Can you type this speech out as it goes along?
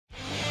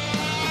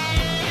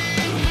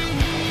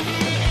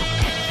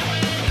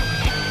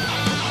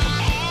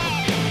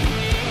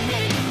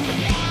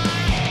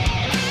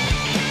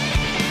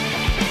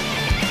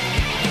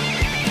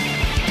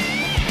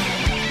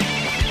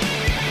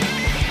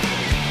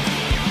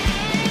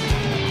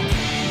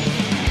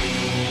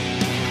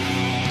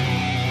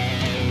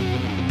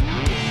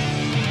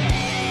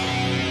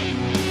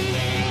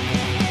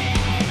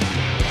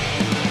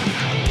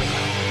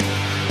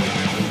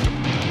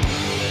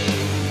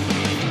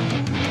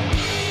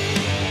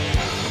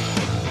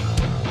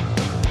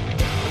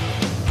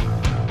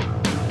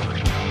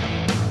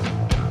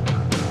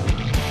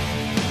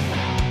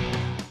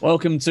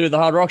Welcome to the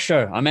Hard Rock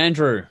Show. I'm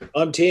Andrew.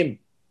 I'm Tim.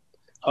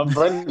 I'm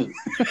Brendan.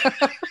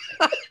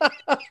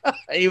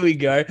 Here we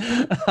go.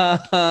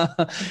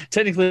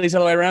 Technically, it's the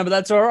other way around, but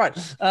that's all right.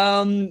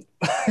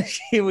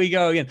 Here we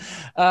go again.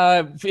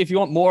 If you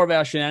want more of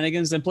our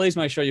shenanigans, then please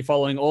make sure you're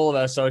following all of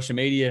our social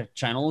media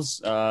channels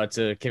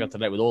to keep up to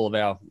date with all of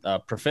our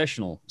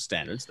professional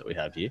standards that we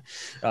have here.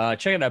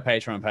 Check out our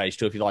Patreon page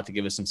too if you'd like to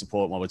give us some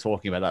support while we're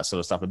talking about that sort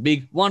of stuff. A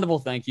big, wonderful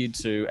thank you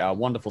to our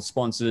wonderful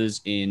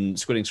sponsors in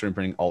Squidding, Screen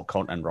Printing, Alt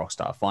Cont, and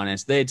Rockstar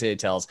Finance. Their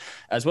details,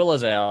 as well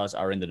as ours,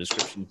 are in the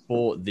description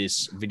for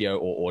this video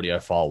or audio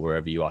file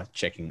wherever you are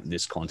checking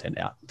this content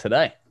out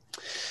today.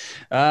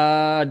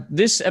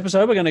 This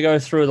episode, we're going to go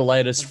through the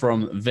latest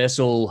from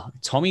Vessel,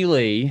 Tommy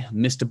Lee,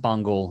 Mr.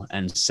 Bungle,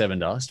 and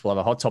Sevendust. We'll have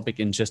a hot topic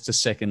in just a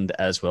second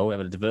as well. We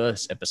have a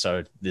diverse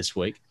episode this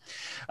week.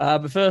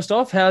 But first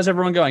off, how's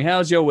everyone going?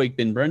 How's your week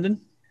been, Brendan?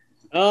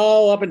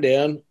 Oh, up and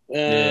down.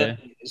 Yeah.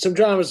 Some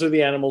dramas with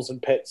the animals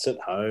and pets at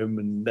home,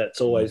 and that's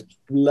always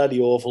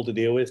bloody awful to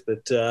deal with.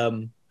 But,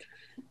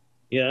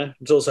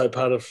 it's also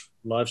part of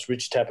life's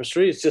rich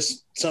tapestry. It's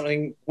just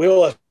something we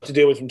all have to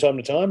deal with from time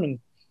to time, and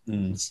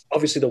it's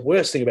obviously the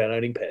worst thing about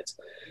owning pets.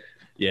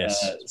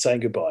 Yes.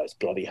 Saying goodbye is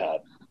bloody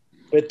hard.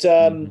 But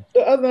other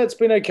than that, it's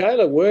been okay.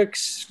 Like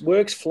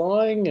work's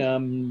flying.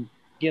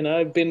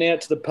 Been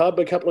out to the pub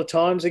a couple of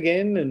times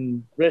again,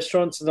 and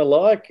restaurants and the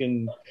like,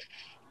 and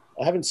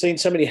I haven't seen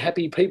so many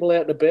happy people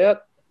out and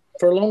about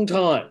for a long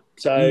time.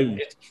 So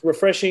it's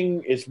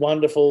refreshing. It's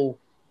wonderful.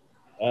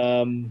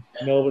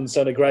 Melbourne's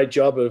done a great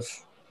job of,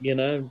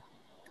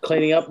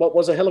 cleaning up what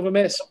was a hell of a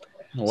mess.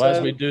 Well,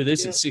 as we do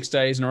this, it's 6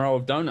 days in a row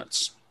of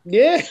donuts.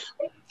 Yeah.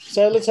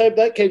 So let's hope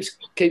that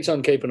keeps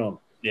on keeping on.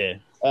 Yeah.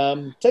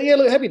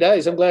 Look, happy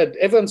days. I'm glad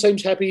everyone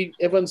seems happy.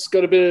 Everyone's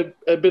got a bit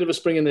of a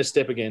spring in their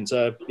step again.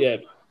 So yeah,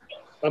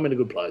 I'm in a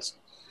good place.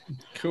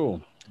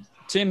 Cool.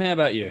 Tim, how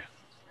about you?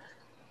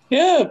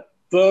 Yeah,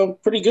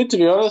 pretty good to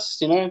be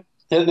honest. Heading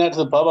out to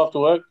the pub after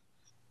work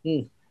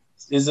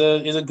is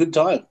a good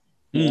time.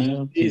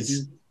 It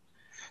is.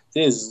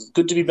 It is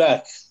good to be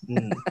back.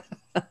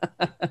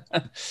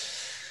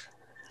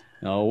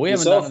 No, we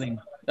haven't done anything.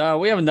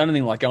 We haven't done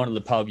anything like going to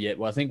the pub yet.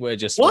 Well, I think we're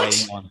just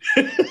waiting on.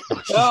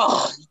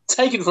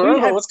 Taking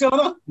forever. What's going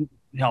on?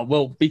 No,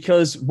 well,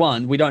 because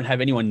one, we don't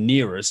have anyone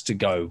near us to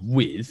go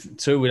with.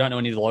 Two, we don't know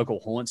any of the local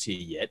haunts here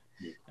yet.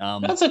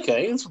 That's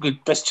okay. It's a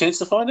good best chance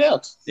to find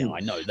out. Yeah, I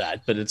know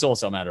that, but it's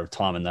also a matter of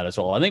time and that as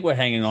well. I think we're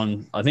hanging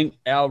on. I think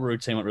our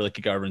routine won't really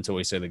kick over until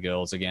we see the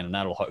girls again, and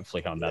that'll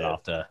hopefully come back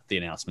after the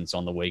announcements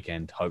on the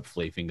weekend.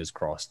 Hopefully, fingers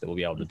crossed, that we'll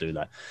be able to do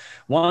that.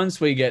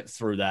 Once we get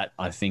through that,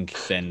 I think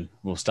then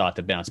we'll start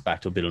to bounce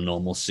back to a bit of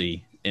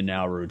normalcy in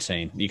our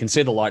routine. You can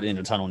see the light at the end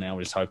of the tunnel now.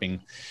 We're just hoping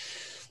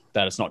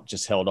that it's not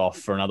just held off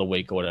for another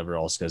week or whatever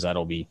else, because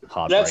that'll be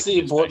hard. That's the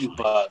important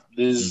part.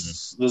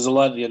 There's a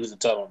light at the end of the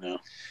tunnel now.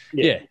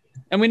 Yeah.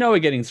 And we know we're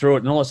getting through it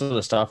and all that sort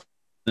of stuff.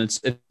 It's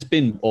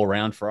been all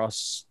around for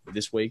us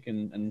this week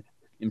and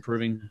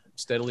improving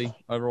steadily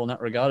overall in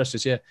that regard. It's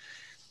just,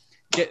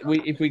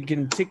 if we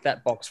can tick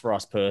that box for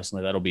us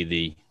personally, that'll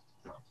be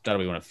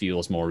when it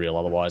feels more real.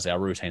 Otherwise, our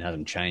routine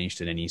hasn't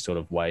changed in any sort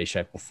of way,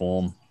 shape, or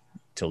form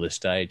till this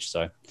stage.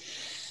 So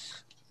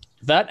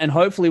that, and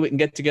hopefully we can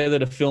get together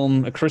to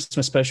film a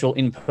Christmas special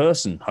in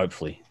person,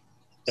 hopefully.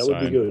 That would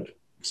be good.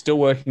 Still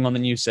working on the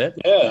new set.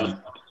 Yeah.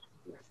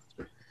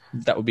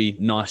 That would be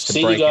nice to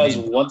see break you guys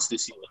in. once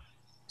this year.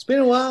 It's been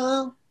a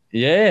while.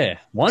 Yeah.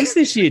 Once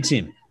this year,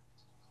 Tim.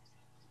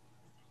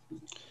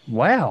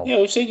 Wow.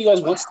 Yeah, we've seen you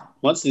guys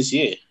once this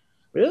year.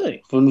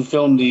 Really? When we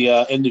filmed the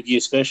end of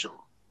year special.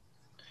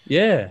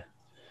 Yeah.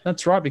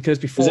 That's right, because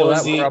before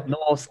that we were up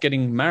north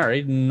getting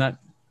married and that.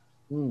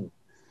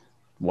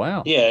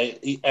 Wow. Yeah,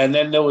 and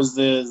then there was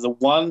the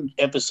one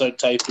episode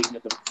taping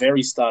at the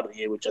very start of the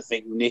year, which I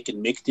think Nick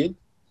and Mick did.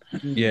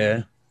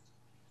 Yeah.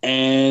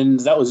 And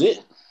that was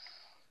it.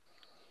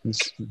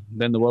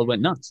 Then the world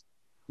went nuts.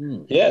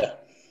 Yeah.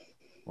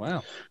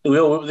 Wow. We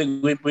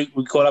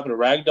caught up at a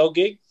ragdoll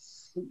gig.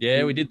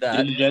 Yeah, we did that.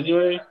 In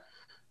January.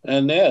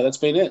 And yeah, that's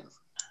been it.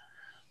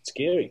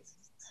 Scary.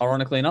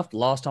 Ironically enough, the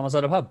last time I was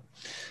at a pub.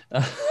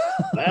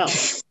 Wow.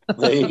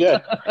 There you go.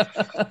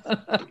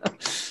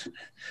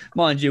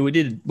 Mind you, we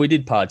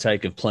did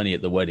partake of plenty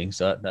at the wedding,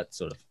 so that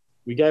sort of...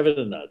 We gave it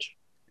a nudge.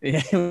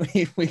 Yeah,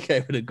 we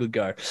gave it a good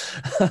go.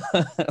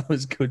 It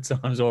was good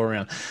times all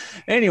around.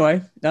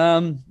 Anyway,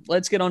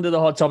 let's get on to the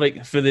hot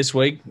topic for this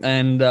week.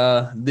 And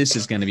this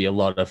is going to be a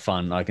lot of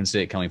fun. I can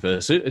see it coming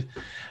first.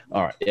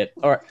 All right. Yeah.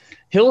 All right.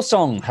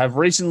 Hillsong have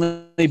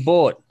recently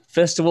bought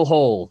Festival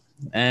Hall.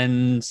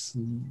 And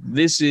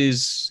this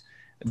is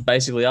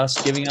basically us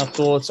giving our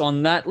thoughts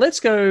on that. Let's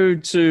go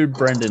to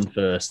Brendan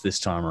first this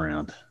time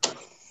around.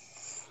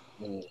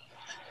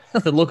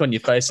 The look on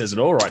your face says it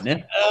all right now.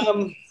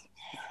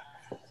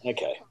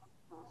 Okay.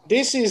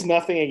 This is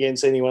nothing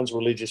against anyone's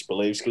religious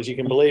beliefs, because you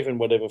can believe in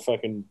whatever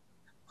fucking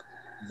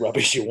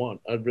rubbish you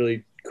want. I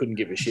really couldn't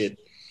give a shit.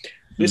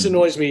 This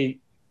annoys me,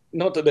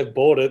 not that they've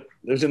bought it.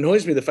 It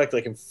annoys me the fact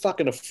they can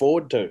fucking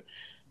afford to.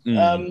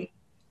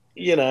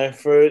 you know,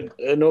 for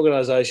an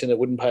organisation that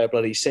wouldn't pay a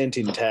bloody cent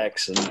in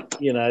tax, and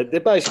you know, they're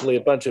basically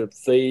a bunch of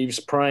thieves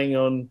preying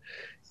on,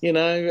 you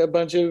know, a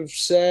bunch of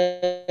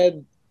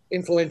sad,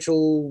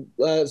 influential,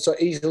 so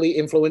easily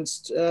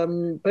influenced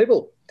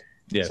people.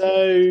 Yeah.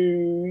 So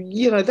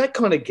you know, that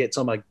kind of gets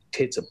on my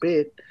tits a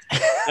bit.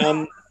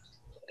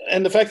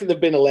 And the fact that they've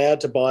been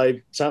allowed to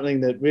buy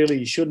something that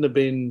really shouldn't have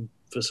been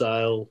for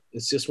sale,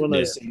 it's just one of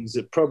those things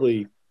that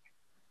probably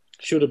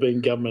should have been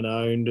government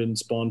owned and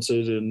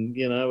sponsored. And,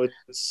 you know,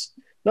 it's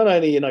not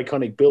only an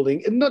iconic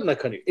building, and not an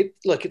iconic,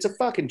 it's a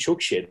fucking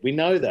chook shed. We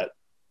know that.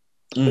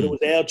 But it was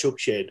our chook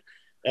shed.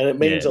 And it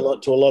means a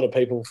lot to a lot of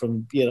people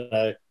from, you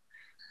know,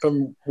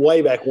 from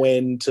way back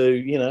when to,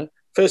 you know,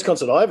 first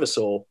concert I ever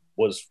saw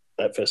was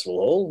at Festival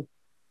Hall.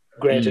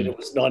 Granted, it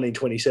was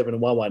 1927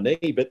 and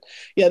 1-1-E, but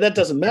yeah, that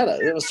doesn't matter.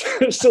 It was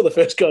still the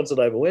first concert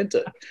I ever went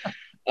to.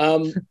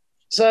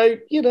 So,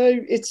 you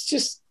know, it's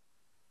just,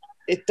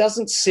 it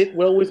doesn't sit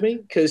well with me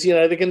because, you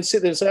know, they're going to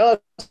sit there and say, oh,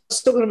 it's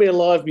still going to be a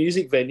live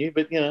music venue,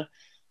 but, you know,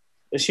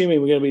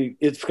 assuming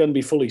it's going to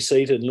be fully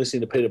seated and listening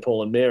to Peter,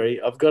 Paul and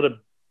Mary, I've got a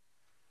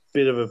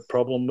bit of a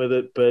problem with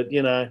it, but,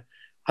 you know,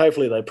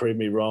 hopefully they prove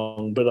me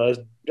wrong, but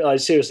I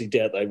seriously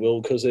doubt they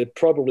will because they're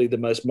probably the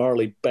most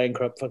morally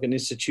bankrupt fucking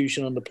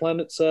institution on the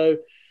planet. So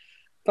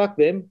fuck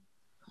them.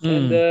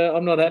 And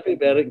I'm not happy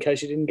about it in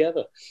case you didn't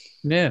gather.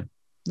 Yeah.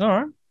 All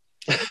right.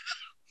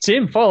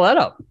 Tim, follow that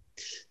up.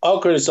 I'll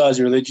criticise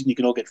your religion. You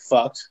can all get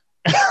fucked.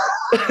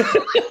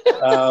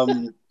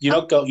 You're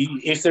not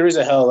going. If there is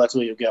a hell, that's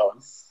where you're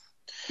going.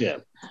 Yeah.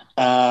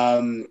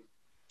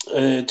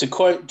 To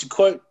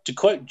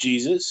quote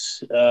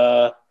Jesus,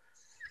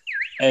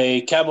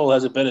 a camel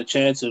has a better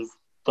chance of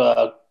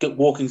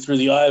walking through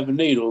the eye of a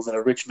needle than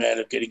a rich man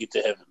of getting into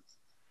heaven.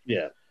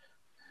 Yeah.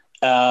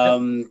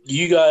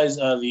 You guys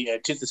are the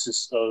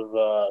antithesis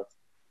of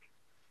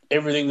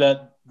everything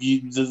that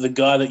the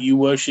guy that you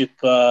worship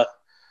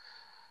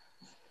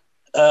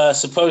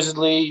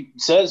supposedly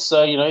says.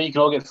 So, you know, you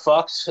can all get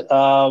fucked.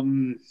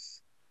 Again,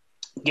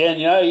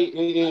 you know,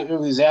 it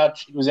was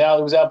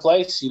our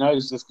place. You know,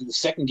 the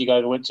second gig I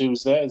went to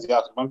was there. It was the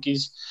Arctic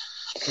Monkeys.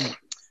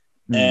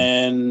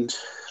 And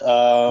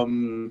I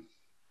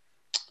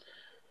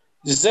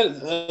said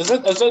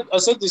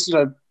this, you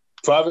know,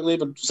 privately,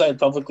 but say it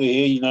publicly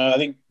here. You know, I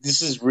think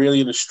this is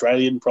really an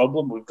Australian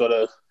problem. We've got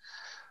a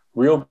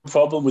real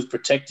problem with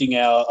protecting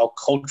our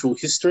cultural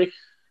history.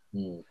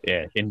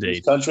 Yeah, indeed. In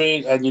this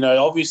country, and you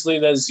know, obviously,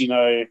 there's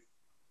a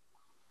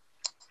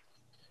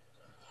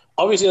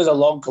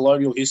long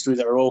colonial history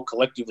that we're all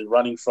collectively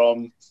running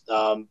from.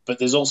 But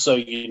there's also,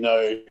 you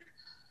know,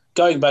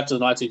 going back to the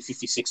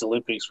 1956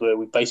 Olympics where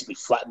we basically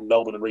flattened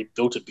Melbourne and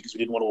rebuilt it because we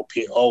didn't want to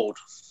appear old.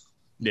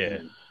 Yeah.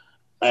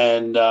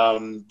 And,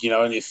 you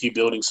know, only a few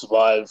buildings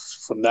survive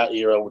from that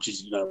era, which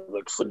is, you know,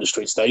 like Flinders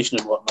Street Station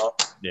and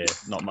whatnot. Yeah,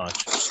 not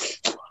much.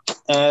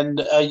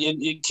 And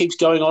it keeps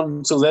going on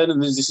until then.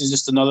 And this is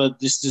just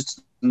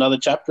another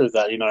chapter of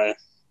that, you know.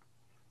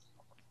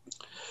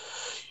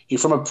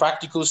 From a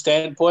practical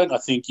standpoint, I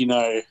think, you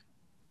know,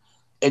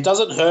 it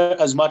doesn't hurt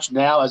as much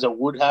now as it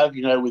would have,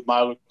 you know, with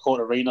Margaret Court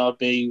Arena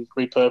being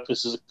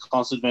repurposed as a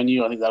concert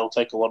venue. I think that'll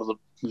take a lot of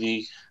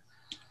the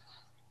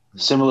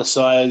similar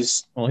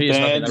size. Well, here's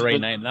hoping to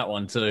rename that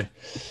one too.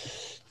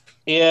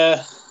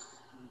 Yeah,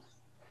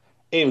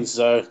 even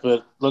so.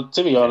 But look,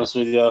 to be honest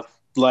with you,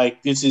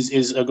 like this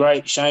is a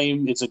great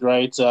shame. It's a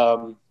great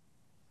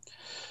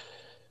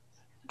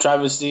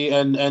travesty,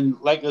 and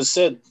like I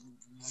said,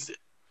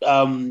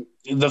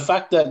 the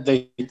fact that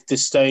they're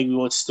staying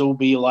would still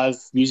be a live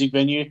music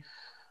venue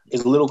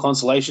is a little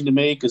consolation to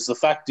me because the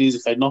fact is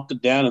if they knocked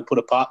it down and put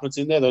apartments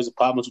in there, those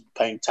apartments would be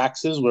paying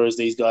taxes, whereas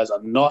these guys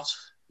are not.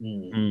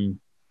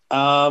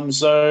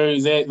 So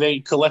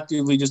they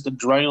collectively just a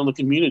drain on the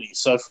community.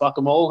 So fuck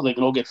them all. They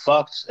can all get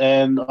fucked.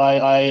 And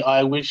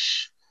I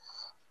wish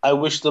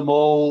them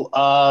all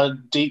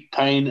deep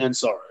pain and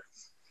sorrow.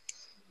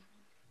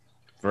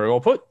 Very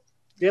well put.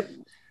 Yep.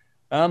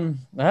 I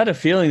had a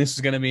feeling this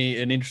was going to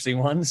be an interesting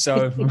one,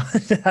 so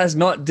it has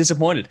not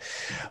disappointed.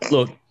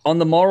 Look, on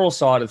the moral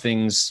side of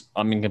things,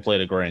 I'm in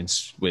complete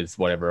agreement with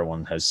what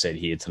everyone has said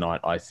here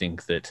tonight. I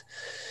think that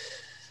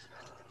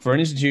for an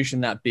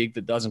institution that big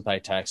that doesn't pay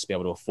tax to be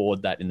able to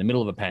afford that in the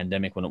middle of a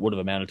pandemic when it would have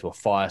amounted to a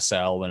fire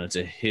sale, when it's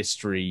a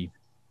history,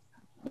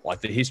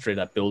 like the history of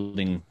that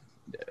building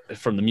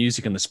from the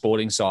music and the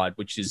sporting side,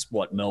 which is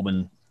what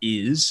Melbourne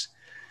is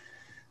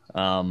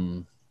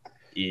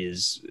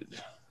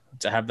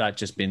to have that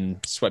just been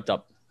swept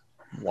up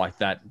like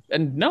that.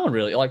 And no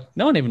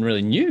one even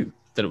really knew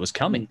that it was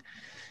coming.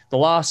 The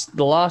last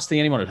thing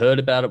anyone had heard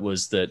about it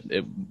was that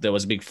there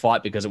was a big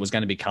fight because it was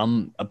going to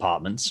become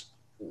apartments.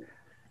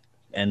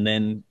 And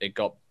then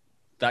got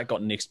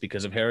nixed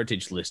because of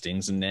heritage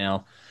listings. And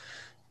now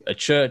a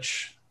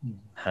church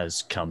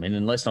has come in,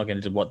 and let's not get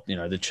into what, you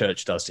know, the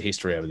church does to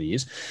history over the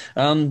years.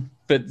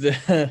 But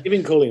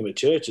even calling them a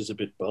church is a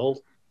bit bold.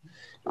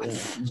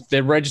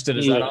 They're registered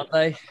as that, aren't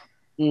they?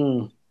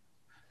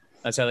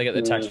 That's how they get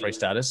their tax-free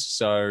status.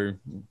 So,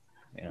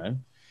 you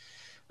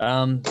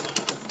know,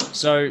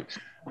 so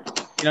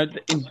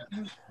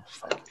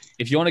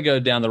if you want to go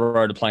down the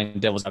road of playing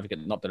devil's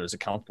advocate, not that it's a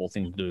comfortable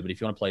thing to do, but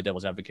if you want to play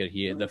devil's advocate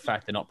here, the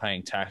fact they're not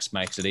paying tax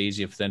makes it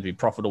easier for them to be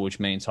profitable, which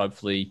means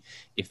hopefully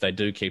if they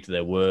do keep to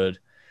their word,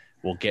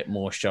 we'll get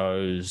more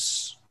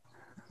shows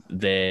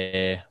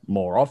there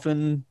more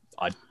often.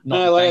 Like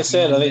I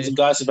said, I think it's a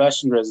Guy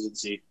Sebastian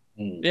residency.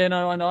 Yeah,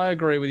 no, I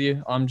agree with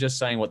you. I'm just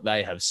saying what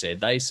they have said.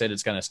 They said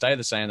it's going to stay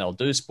the same. They'll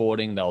do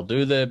sporting. They'll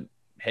do the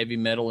heavy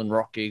metal and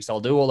rock gigs.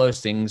 They'll do all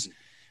those things.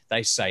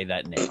 They say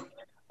that now.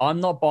 I'm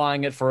not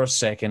buying it for a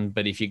second,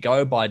 but if you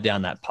go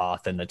down that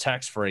path, then the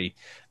tax-free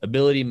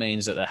ability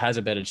means that it has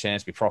a better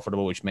chance to be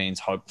profitable, which means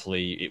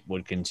hopefully it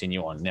would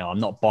continue on. Now, I'm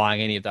not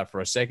buying any of that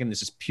for a second.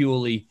 This is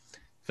purely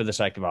for the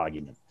sake of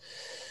argument.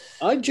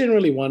 I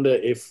generally wonder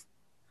if,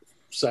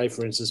 say,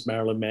 for instance,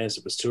 Marilyn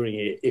Manson was touring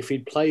here, if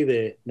he'd play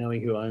there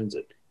knowing who owns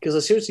it. Because I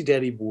seriously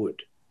doubt he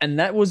would. And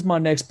that was my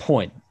next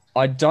point.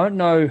 I don't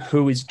know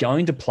who is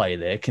going to play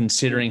there,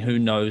 considering who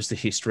knows the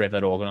history of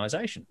that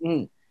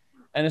organisation.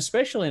 And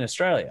especially in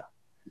Australia.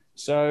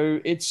 So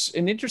it's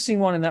an interesting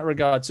one in that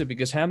regard too,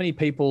 because how many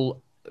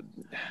people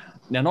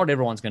 – now, not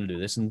everyone's going to do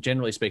this, and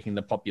generally speaking,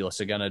 the populace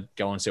are going to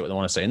go and see what they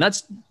want to see. And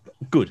that's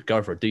good.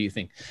 Go for it. Do you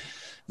think?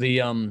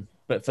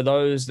 But for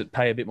those that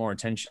pay a bit more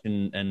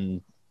attention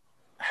and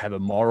have a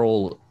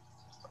moral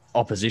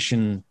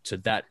opposition to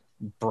that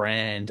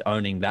brand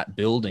owning that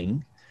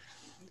building,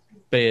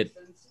 be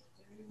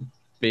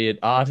it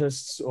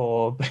artists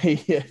or be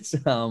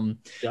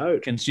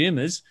it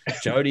consumers,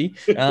 Jody,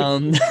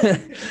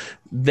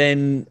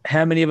 then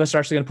how many of us are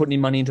actually going to put any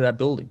money into that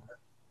building?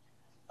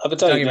 I can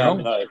tell you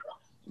no.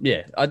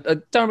 Yeah,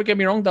 don't get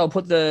me wrong. They'll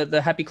put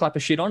the happy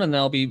clapper shit on and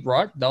they'll be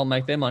right. They'll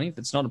make their money.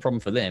 That's not a problem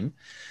for them.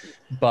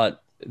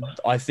 But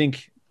I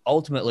think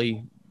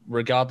ultimately,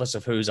 regardless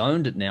of who's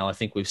owned it now, I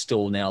think we've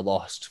still now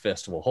lost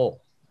Festival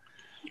Hall.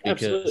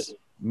 Because Absolutely.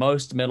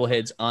 Most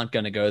metalheads aren't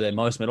going to go there.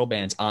 Most metal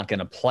bands aren't going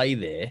to play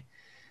there,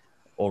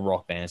 or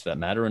rock bands for that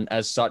matter. And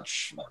as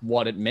such,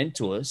 what it meant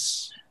to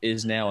us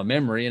is now a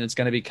memory, and it's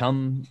going to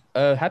become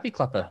a happy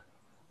clapper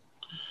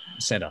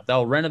center.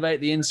 They'll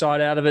renovate the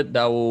inside out of it.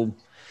 They will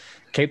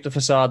keep the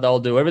facade. They'll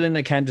do everything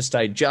they can to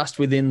stay just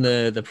within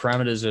the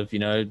parameters of,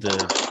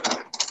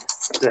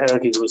 the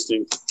heritage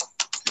listing.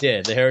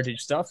 Yeah, the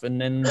heritage stuff.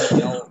 And then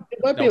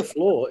it won't be a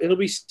floor. It'll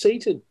be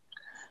seated.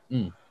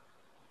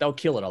 They'll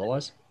kill it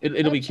otherwise.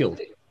 It'll be killed.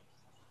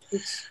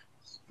 If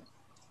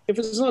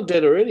it's not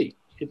dead already.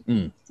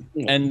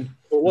 And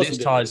this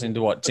ties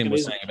into what Tim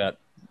was saying about,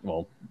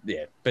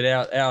 but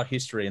our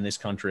history in this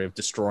country of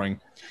destroying,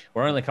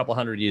 we're only a couple of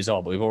 100 years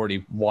old, but we've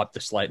already wiped the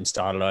slate and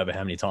started over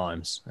how many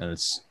times. And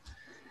it's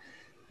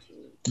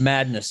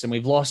madness. And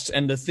we've lost.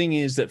 And the thing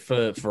is that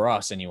for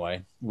us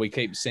anyway, we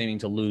keep seeming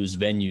to lose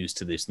venues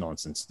to this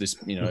nonsense, this,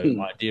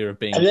 idea of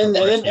being. And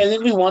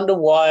then we wonder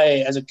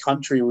why, as a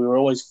country, we were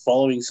always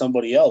following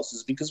somebody else.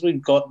 It's because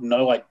we've got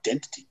no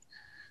identity.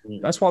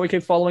 That's why we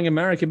keep following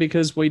America,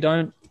 because we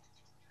don't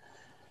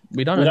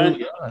know who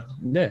we are.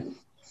 Yeah.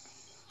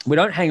 We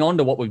don't hang on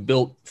to what we've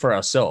built for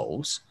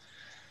ourselves.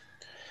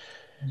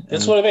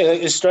 That's what I mean.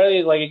 Like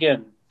Australia,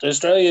 the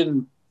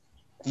Australian,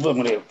 I'm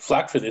going to get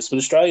flack for this, but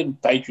Australian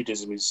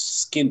patriotism is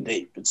skin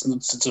deep.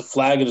 It's a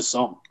flag and a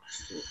song.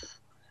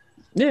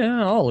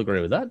 Yeah, I'll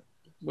agree with that.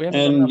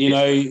 And,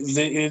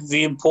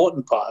 the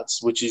important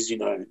parts, which is,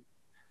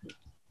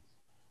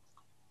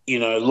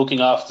 looking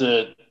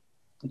after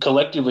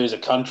collectively as a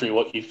country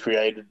what you've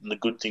created and the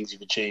good things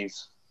you've achieved.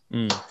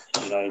 Looking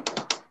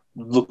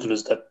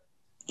at that,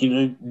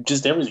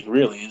 just everything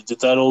really,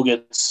 that all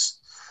gets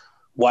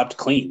wiped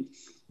clean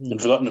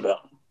and forgotten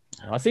about.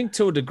 I think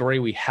to a degree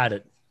we had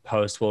it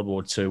post World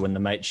War II when the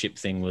mateship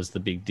thing was the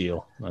big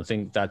deal. I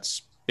think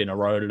that's been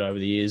eroded over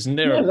the years, and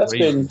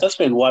that's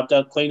been wiped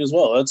out clean as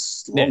well.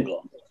 That's long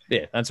gone.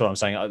 Yeah, that's what I'm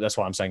saying. That's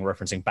why I'm saying,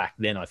 referencing back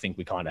then, I think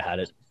we kind of had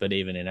it, but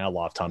even in our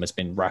lifetime, it's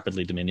been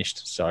rapidly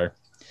diminished. So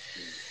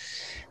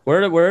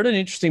we're at an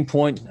interesting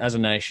point as a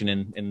nation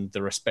in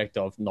the respect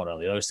of not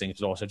only those things,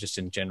 but also just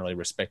in generally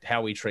respect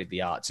how we treat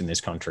the arts in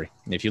this country.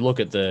 And if you look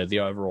at the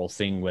overall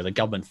thing where the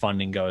government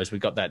funding goes, we've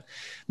got that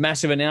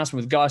massive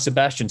announcement with Guy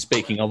Sebastian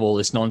speaking of all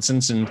this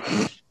nonsense,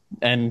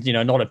 and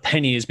not a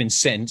penny has been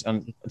sent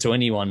to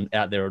anyone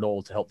out there at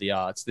all to help the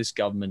arts. This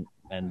government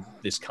and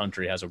this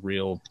country has a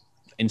real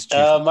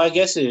institution. My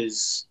guess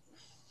is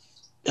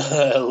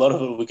a lot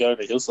of it will go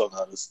to Hillsong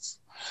artists.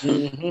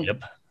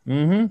 Yep.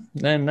 And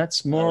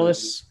that's more or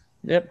less,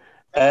 yep.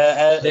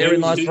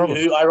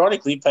 Who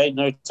ironically paid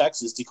no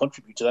taxes to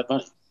contribute to that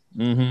money.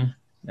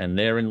 And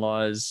therein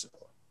lies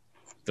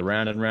the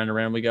round and round and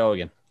round we go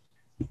again.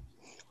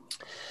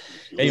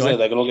 Anyway,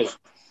 they can all get,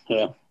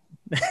 I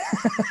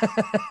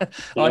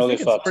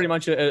think it's pretty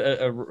much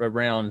a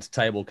round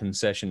table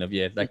concession of,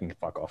 they can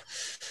fuck off.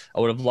 I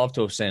would have loved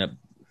to have seen it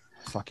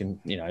fucking,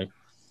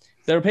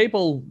 there are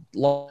people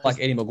like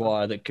Eddie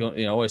Maguire that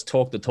always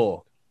talk the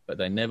talk, but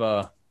they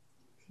never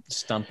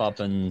stump up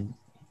and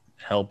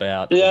help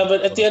out. Yeah,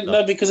 but at the end,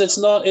 no, because it's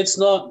not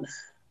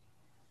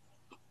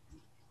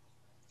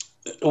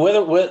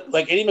whether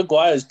like Eddie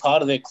Maguire is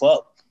part of their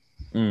club.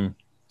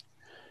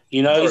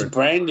 You know, his True.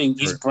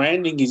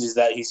 branding is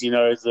that he's, you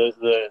know,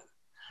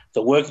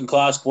 the working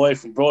class boy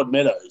from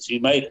Broadmeadows who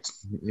made it.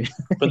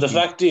 But the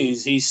fact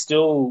is, he's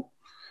still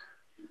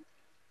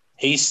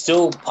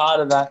part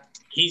of that.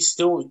 He's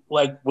still,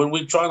 like, when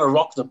we're trying to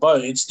rock the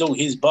boat, it's still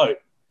his boat.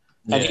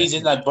 And he's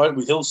in that boat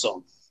with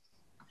Hillsong.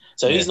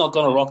 So he's not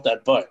going to rock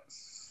that boat.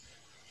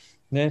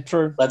 Yeah,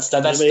 true. That's he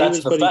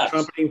was the fact.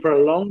 trumpeting for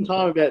a long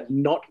time about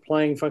not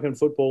playing fucking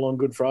football on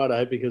Good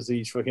Friday because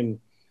he's fucking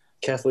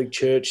Catholic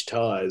Church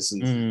ties.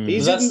 And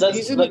he's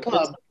in the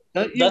club.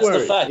 Don't you worry.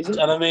 The fact.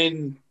 And I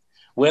mean,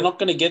 we're not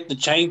going to get the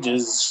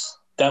changes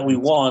that we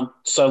want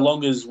so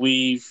long as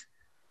we've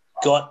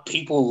got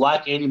people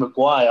like Andy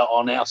Maguire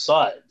on our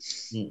side.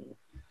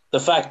 The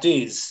fact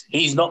is,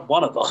 he's not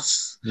one of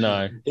us.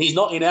 No. He's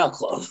not in our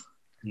club.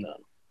 No.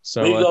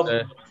 So we've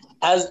got,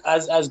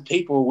 as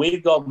people,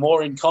 we've got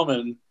more in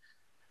common.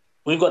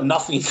 We've got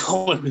nothing in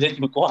common with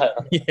Eddie Maguire.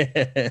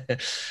 Yeah.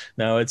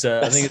 No, it's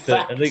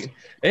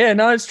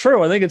it's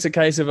true. I think it's a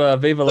case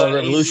of Viva la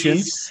Revolution.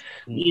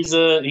 He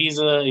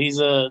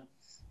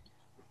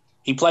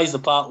plays the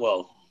part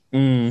well.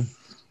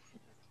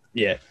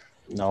 Yeah.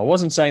 No, I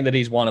wasn't saying that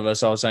he's one of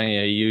us. I was saying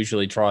he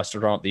usually tries to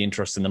drum up the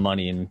interest in the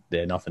money, and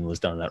nothing was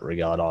done in that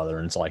regard either.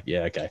 And it's like, yeah,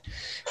 okay.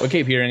 We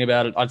keep hearing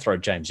about it. I'd throw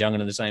James Young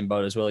into the same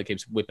boat as well. He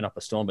keeps whipping up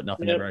a storm, but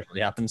nothing ever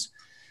actually happens.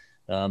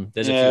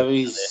 There's a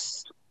few.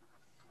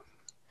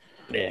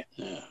 Yeah.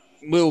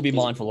 We'll be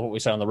mindful of what we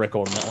say on the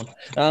record on that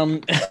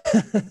one.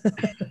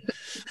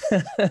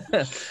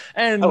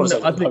 And I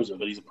think, poser,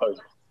 but he's a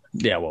poser.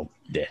 Yeah, well,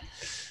 yeah.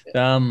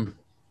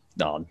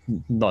 No,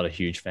 I'm not a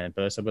huge fan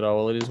person, but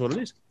it is what it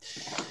is.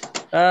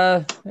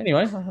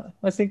 Anyway,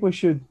 I think we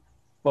should,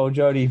 while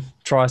Jody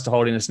tries to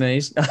hold in a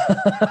sneeze, that's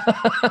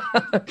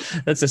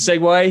a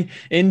segue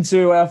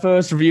into our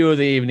first review of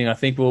the evening. I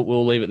think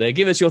we'll leave it there.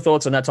 Give us your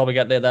thoughts on that topic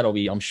out there.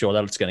 I'm sure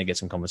that's going to get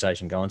some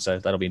conversation going, so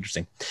that'll be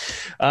interesting.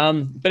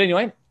 But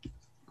anyway,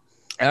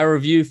 our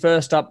review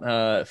first up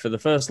for the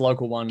first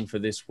local one for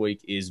this week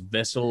is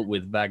Vessel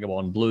with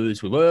Vagabond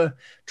Blues. We were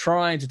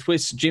trying to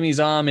twist Jimmy's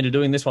arm into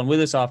doing this one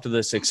with us after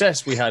the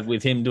success we had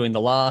with him doing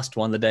the last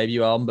one, the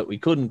debut album, but we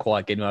couldn't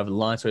quite get him over the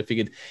line, so we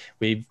figured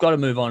we've got to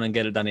move on and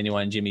get it done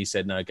anyway, and Jimmy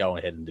said, no, go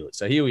ahead and do it.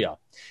 So here we are.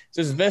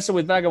 So this is Vessel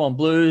with Vagabond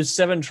Blues,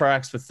 7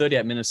 tracks for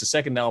 38 minutes, the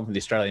second album from the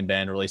Australian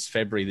band, released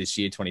February this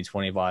year,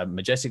 2020, via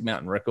Majestic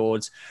Mountain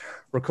Records.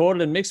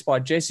 Recorded and mixed by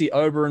Jesse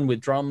Oberon,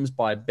 with drums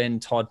by Ben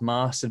Todd,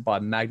 mastered by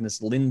Magnus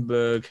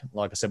Lindberg.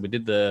 Like I said, we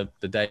did the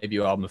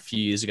debut album a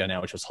few years ago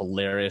now, which was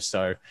hilarious.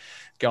 So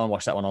go and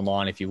watch that one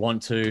online if you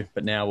want to.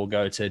 But now we'll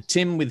go to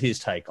Tim with his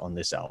take on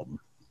this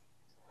album.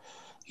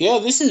 Yeah,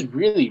 this is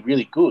really,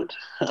 really good.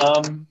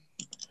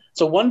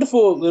 It's a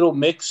wonderful little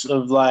mix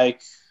of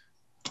like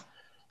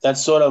that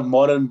sort of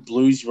modern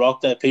blues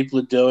rock that people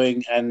are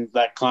doing and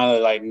that kind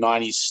of like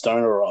 90s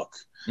stoner rock.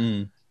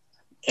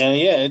 And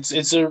yeah,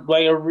 it's a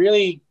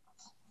really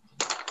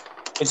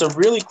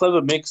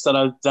clever mix that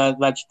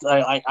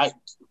I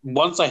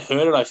once I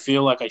heard it, I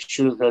feel like I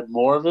should have heard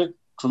more of it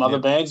from other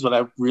bands, but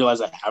I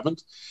realize I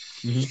haven't.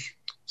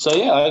 So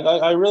yeah,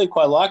 I really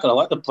quite like it. I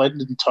like the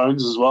blended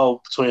tones as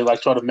well between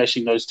like sort of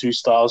meshing those two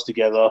styles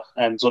together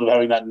and sort of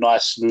having that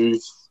nice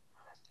smooth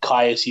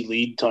Caius-y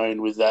lead tone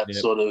with that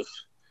sort of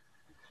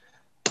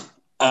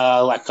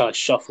like kind of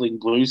shuffling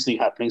blues thing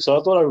happening. So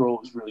I thought overall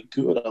it was really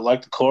good. I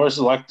like the chorus.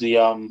 I like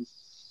the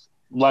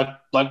like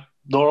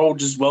they're all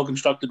just well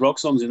constructed rock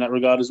songs in that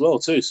regard as well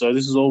too. So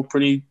this is all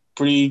pretty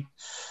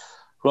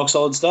rock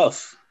solid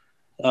stuff.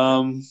 8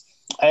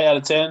 out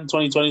of 10.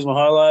 2020 is my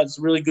highlight. It's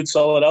a really good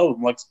solid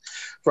album. Like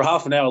for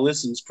half an hour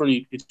listen, it's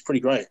pretty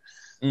great.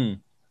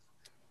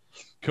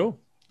 Cool,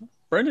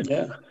 Brendan.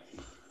 Yeah.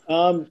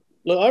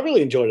 Look, I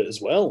really enjoyed it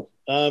as well.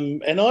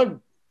 And I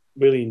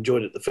really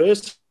enjoyed it the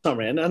first time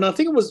around. And I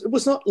think it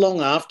was not long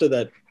after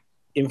that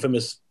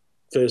infamous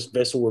first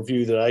Vessel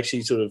review that I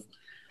actually sort of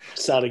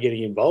started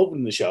getting involved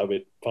in the show a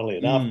bit, funnily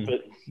enough.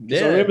 But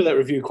I remember that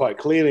review quite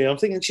clearly. I'm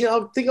thinking, gee,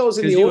 I think I was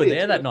in the audience. You were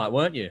there that night,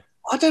 weren't you?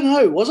 I don't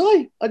know. Was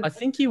I? I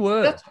think you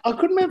were. I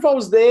couldn't remember if I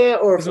was there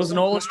or if it was an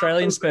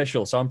all-Australian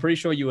special, so I'm pretty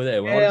sure you were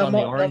there. We might have done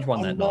the orange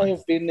one that night. I might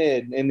have been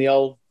there in the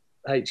old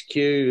HQ.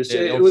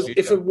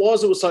 If it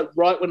was like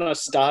right when I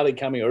started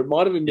coming, or it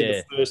might have been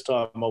the first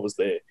time I was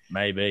there.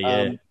 Maybe,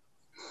 yeah.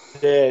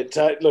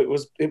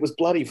 Look, it was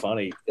bloody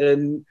funny.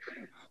 And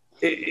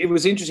it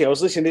was interesting. I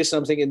was listening to this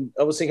and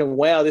I was thinking,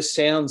 wow, this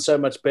sounds so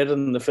much better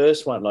than the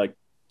first one, like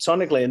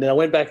sonically. And then I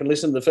went back and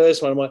listened to the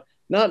first one. I'm like,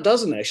 no, it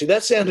doesn't actually.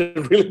 That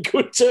sounded really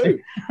good too.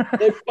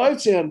 They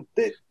both sound,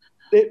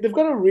 they've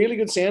got a really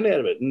good sound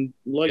out of it. And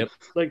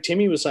like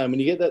Timmy was saying,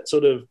 when you get that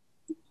sort of,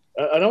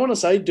 I don't want to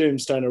say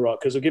doomstoner rock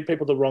because it'll give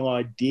people the wrong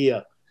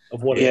idea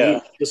of what it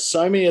is. Because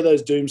so many of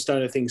those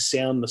doomstoner things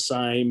sound the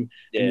same.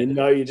 And you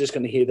know you're just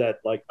going to hear that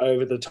like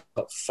over the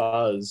top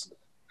fuzz.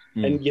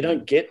 And you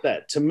don't get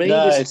that. To me,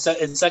 it's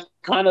that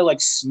kind of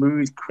like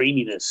smooth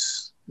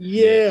creaminess.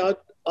 Yeah,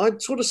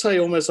 I'd sort of say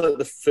almost like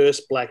the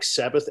first Black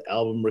Sabbath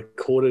album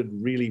recorded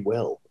really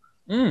well.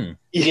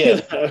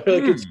 Yeah.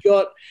 Like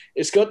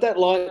it's got that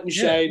light and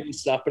shade and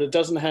stuff, but it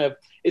doesn't have.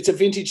 It's a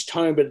vintage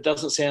tone, but it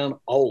doesn't sound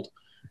old.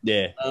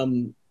 Yeah.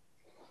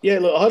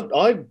 Look,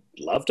 I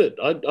loved it.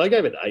 I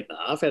gave it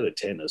 8.5 out of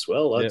 10 as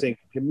well. I think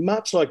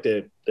much like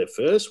their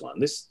first one,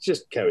 this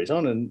just carries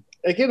on. And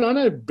again, I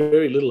know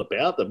very little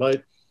about them.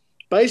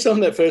 Based on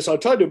that first, I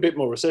tried to do a bit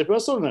more research, but I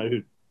still don't know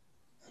who.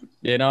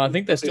 Yeah, no, I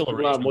think there's still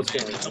what's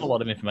going on. There's still a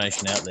lot of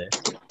information out there.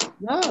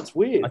 No, it's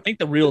weird. I think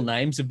the real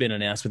names have been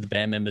announced with the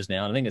band members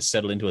now. I think it's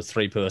settled into a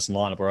 3-person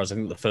lineup, whereas I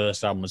think the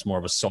first album was more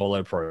of a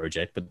solo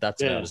project, but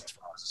that's about as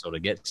far as it sort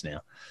of gets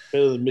now.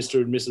 Better than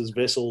Mr. and Mrs.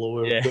 Vessel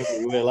or wherever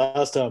we were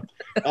last time.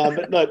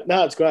 But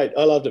no, it's great.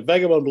 I loved it.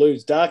 Vagabond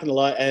Blues, Dark and the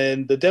Light,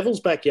 and The Devil's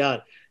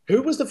Backyard.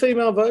 Who was the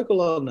female vocal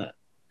on that?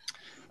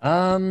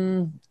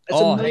 It's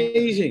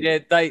amazing.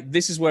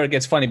 This is where it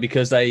gets funny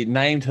because they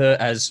named her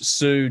as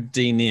Sue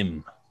D.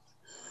 Nim.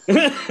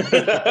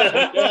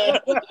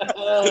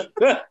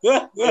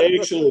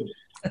 Excellent.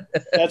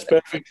 That's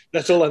perfect.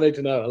 That's all I need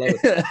to know. I love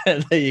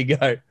it. There you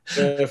go.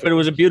 Perfect. But it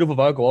was a beautiful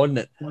vocal, wasn't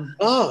it?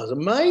 Oh, it was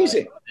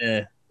amazing.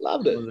 Yeah.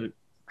 Loved it. It was a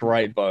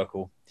great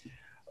vocal.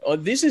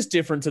 This is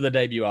different to the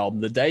debut album.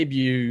 The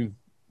debut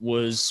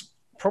was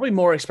probably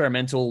more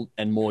experimental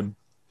and more,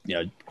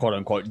 quote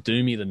unquote,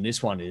 doomy than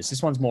this one is.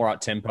 This one's more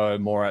up tempo,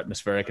 more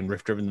atmospheric and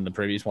riff driven than the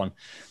previous one.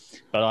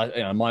 But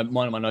one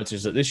of my notes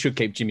is that this should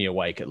keep Jimmy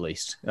awake at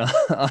least,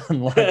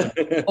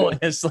 unlike falling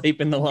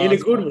asleep in the last. In a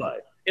good way.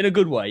 In a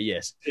good way,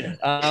 yes. Yeah.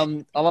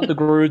 I love the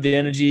groove, the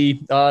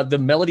energy, the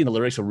melody and the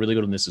lyrics are really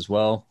good on this as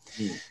well.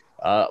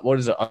 What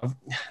is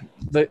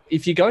it?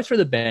 If you go through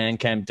the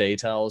Bandcamp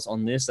details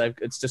on this,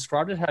 it's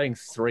described as having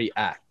 3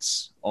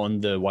 acts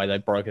on the way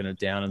they've broken it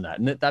down and that.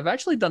 And they've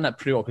actually done that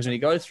pretty well because when you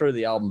go through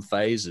the album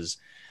phases,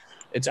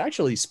 it's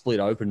actually split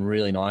open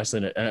really nicely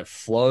and it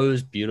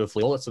flows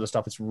beautifully, all that sort of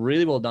stuff. It's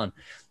really well done.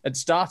 It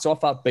starts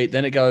off upbeat,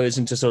 then it goes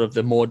into sort of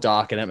the more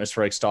dark and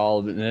atmospheric style,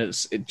 and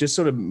it just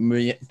sort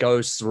of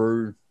goes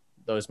through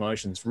those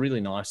motions really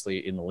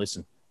nicely in the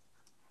listen.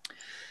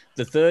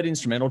 The third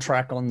instrumental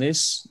track on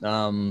this,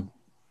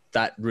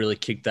 that really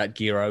kicked that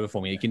gear over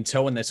for me. You can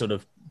tell when they're sort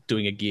of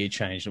doing a gear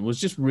change. It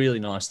was just really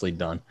nicely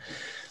done.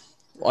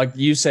 Like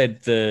you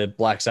said, the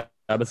Black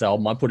Sabbath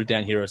album, I put it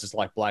down here as just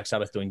like Black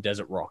Sabbath doing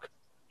desert rock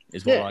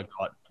is what I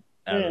got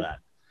out of that.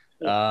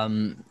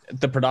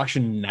 The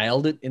production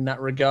nailed it in that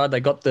regard.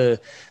 They got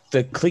the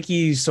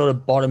clicky sort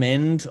of bottom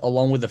end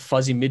along with the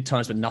fuzzy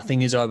midtones, but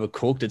nothing is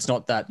overcooked. It's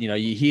not that,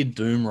 you hear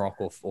doom rock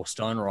or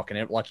stone rock,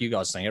 and like you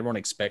guys saying, everyone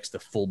expects the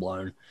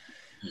full-blown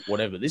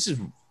whatever. This is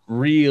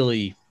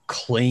really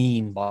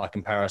clean by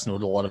comparison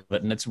with a lot of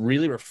it, and it's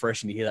really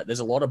refreshing to hear that. There's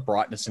a lot of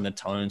brightness in the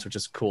tones, which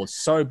is cool. It's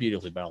so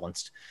beautifully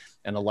balanced,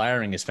 and the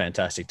layering is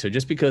fantastic too.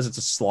 Just because it's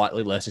a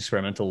slightly less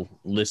experimental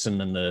listen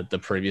than the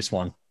previous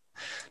one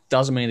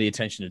doesn't mean the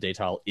attention to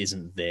detail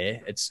isn't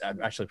there. It's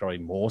actually probably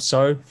more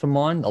so for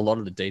mine. A lot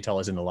of the detail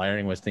is in the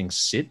layering where things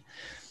sit.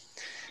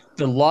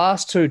 The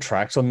last 2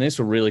 tracks on this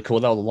were really cool.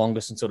 They were the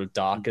longest and sort of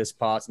darkest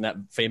parts, and that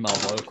female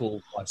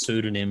vocal by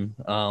Pseudonym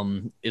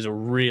is a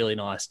really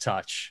nice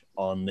touch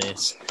on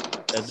this.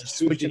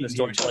 Switching the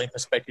storytelling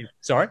perspective.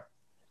 Sorry?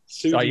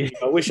 I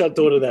wish I'd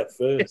thought of that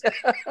first.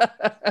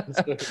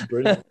 That's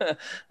brilliant.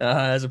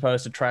 As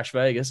opposed to Trash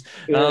Vegas.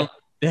 Yeah.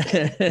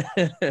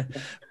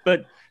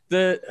 But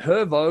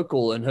her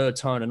vocal and her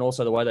tone, and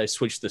also the way they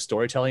switched the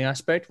storytelling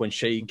aspect when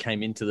she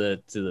came into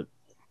the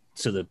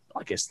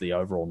I guess the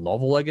overall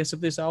novel, I guess, of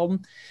this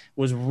album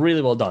was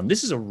really well done.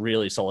 This is a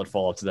really solid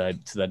follow-up to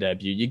their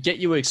debut. You get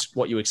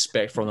what you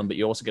expect from them, but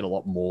you also get a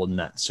lot more than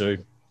that. So,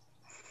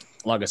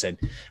 like I said,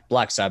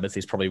 Black Sabbath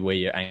is probably where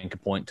your anchor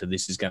point to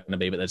this is going to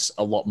be, but there's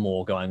a lot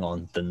more going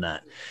on than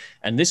that.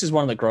 And this is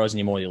one that grows in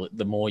you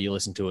the more you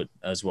listen to it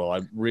as well.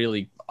 I've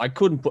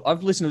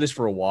listened to this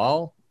for a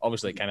while.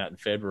 Obviously, it came out in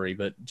February,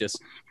 but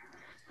just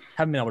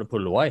haven't been able to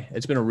put it away.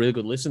 It's been a really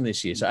good listen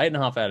this year. So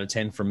 8.5 out of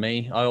 10 from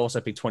me. I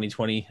also picked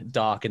 2020,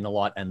 Dark in the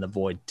Light, and The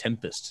Void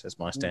Tempest as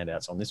my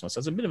standouts on this one. So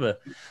it's a bit of a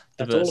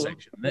diverse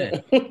section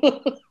there.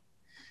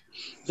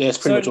 Yeah, it's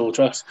pretty much all the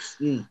tracks.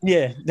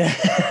 Yeah.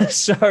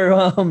 So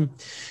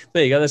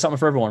there you go. There's something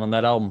for everyone on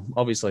that album,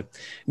 obviously.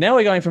 Now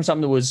we're going from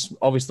something that was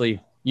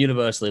obviously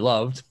universally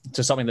loved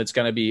to something that's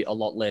going to be a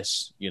lot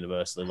less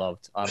universally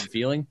loved, I'm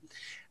feeling.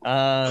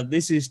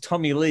 This is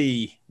Tommy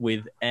Lee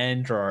with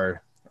Andro.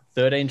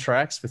 13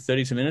 tracks for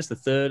 32 minutes, the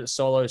third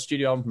solo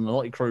studio album from the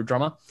Motley Crue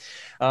drummer.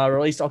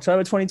 Released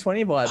October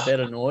 2020 by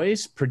Better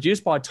Noise,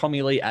 produced by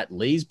Tommy Lee at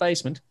Lee's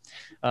Basement.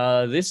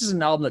 This is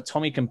an album that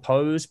Tommy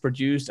composed,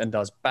 produced, and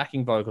does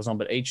backing vocals on,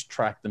 but each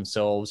track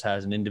themselves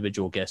has an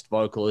individual guest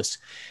vocalist.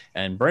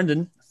 And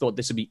Brendan thought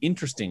this would be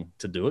interesting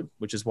to do it,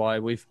 which is why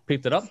we've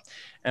picked it up.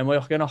 And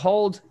we're going to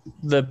hold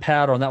the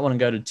powder on that one and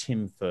go to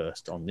Tim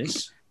first on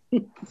this.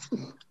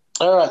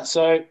 All right,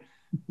 so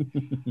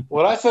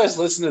when I first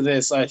listened to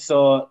this, I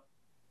thought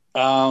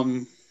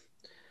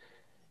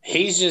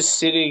he's just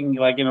sitting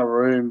like in a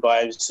room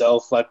by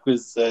himself, like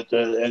with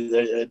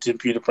a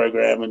computer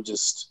program, and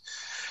just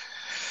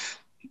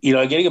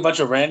getting a bunch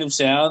of random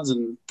sounds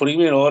and putting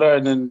them in order,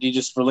 and then you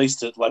just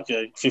released it like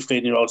a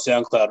 15-year-old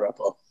SoundCloud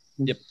rapper.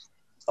 Yep.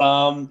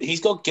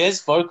 He's got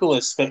guest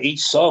vocalists for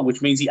each song,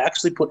 which means he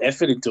actually put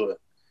effort into it.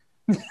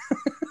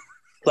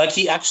 Like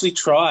he actually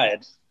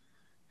tried.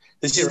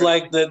 This is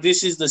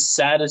this is the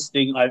saddest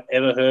thing I've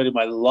ever heard in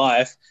my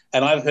life,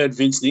 and I've heard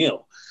Vince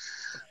Neil.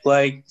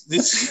 Like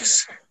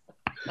this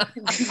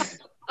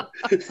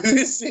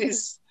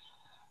is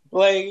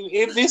like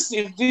if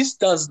this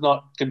does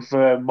not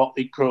confirm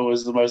Motley Crue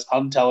as the most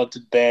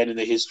untalented band in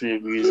the history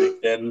of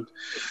music, then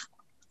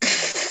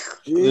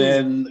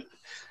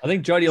I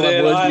think Jody will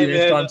have words with you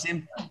next time,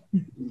 Tim.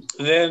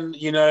 Then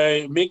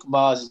Mick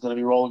Mars is going to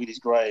be rolling in his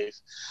grave.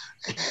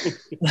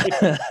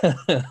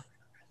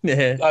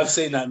 Yeah, I've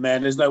seen that,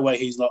 man. There's no way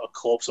he's not a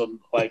corpse on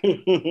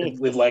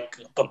with like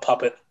a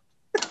puppet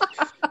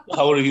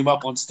holding him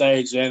up on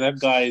stage, man. That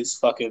guy is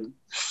fucking.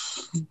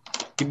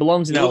 He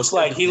belongs in. He looks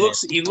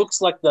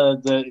like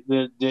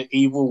the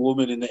evil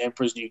woman in the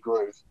Emperor's New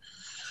Groove.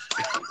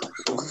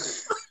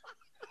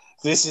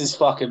 This is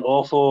fucking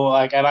awful.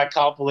 And I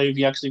can't believe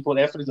he actually put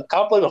effort into it. I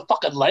can't believe a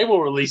fucking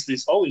label released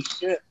this. Holy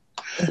shit!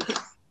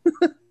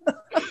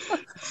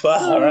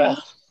 Far out.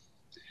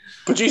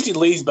 Produced in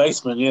Lee's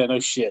basement. Yeah,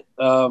 no shit.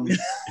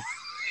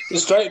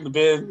 Straight in the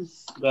bin.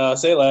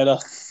 See you later.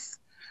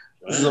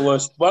 This is the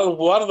worst.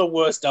 One of the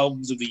worst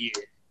albums of the year.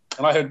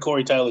 And I heard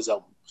Corey Taylor's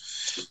album.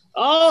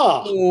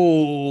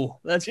 Oh,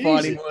 that's Jesus.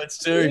 Fighting words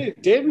too. Yeah,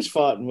 Dem's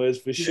fighting words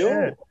for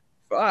sure. Yeah.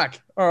 Fuck.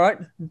 All right,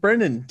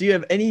 Brendan, do you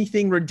have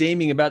anything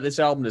redeeming about this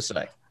album to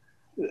say?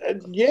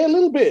 Yeah, a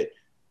little bit.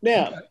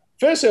 Now,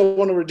 first, I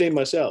want to redeem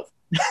myself.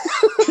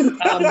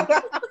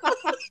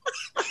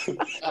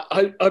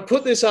 I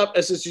put this up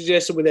as a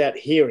suggestion without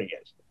hearing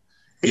it.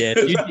 Yeah,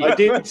 I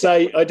did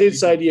say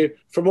to you,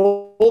 from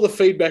all the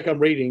feedback I'm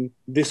reading,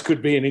 this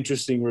could be an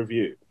interesting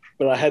review,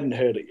 but I hadn't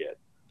heard it yet.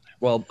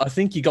 Well, I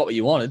think you got what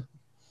you wanted.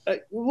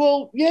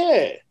 Well,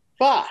 yeah,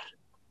 but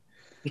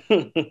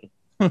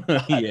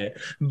yeah,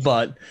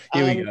 but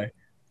here we go.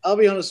 I'll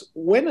be honest.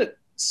 When it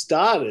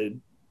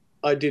started,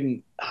 I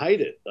didn't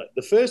hate it. Like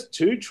the first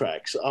two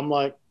tracks, I'm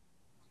like,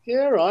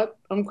 yeah, right.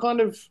 I'm kind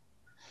of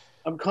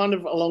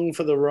along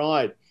for the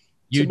ride.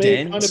 You to me,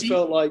 it kind of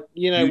felt like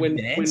when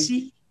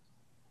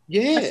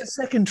yeah, that's the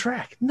second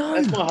track. No,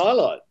 that's my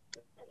highlight.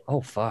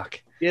 Oh fuck.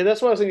 Yeah,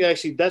 that's why I was thinking.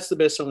 Actually, that's the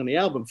best song on the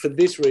album for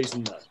this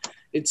reason. Though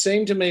it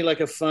seemed to me like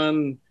a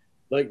fun,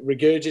 like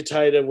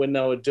regurgitator when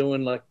they were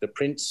doing like the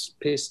Prince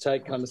piss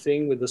take kind of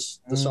thing with the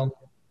song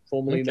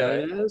formerly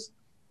known as.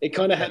 It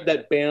kind of had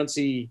that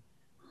bouncy.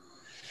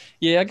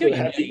 Yeah, I get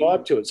happy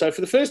vibe to it. So for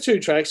the first two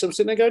tracks, I'm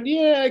sitting there going,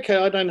 yeah, okay,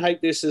 I don't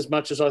hate this as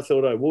much as I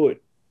thought I would.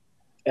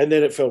 And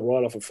then it fell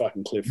right off a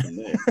fucking cliff from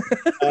there.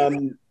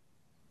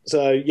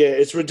 So, yeah,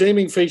 its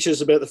redeeming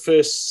features about the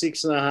first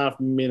 6.5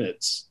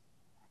 minutes.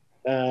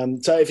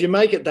 So if you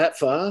make it that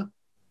far,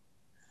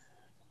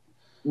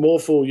 more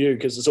fool you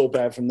because it's all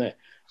bad from there.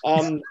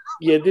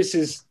 Yeah, this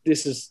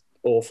is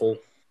awful.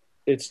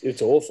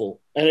 It's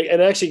awful. And it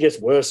actually gets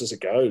worse as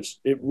it goes.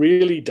 It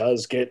really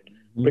does get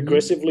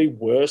progressively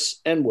worse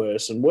and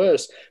worse and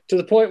worse to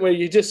the point where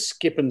you're just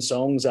skipping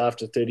songs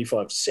after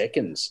 35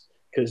 seconds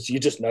because you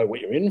just know what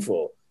you're in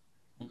for.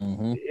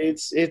 Mm-hmm.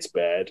 It's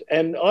bad.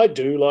 And I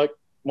do like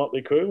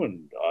Motley Crue,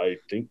 and I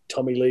think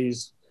Tommy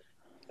Lee's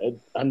an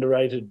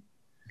underrated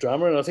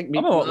drummer, and I think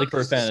I'm a Motley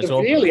Crue fan as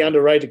well. Severely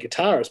underrated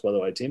guitarist, by the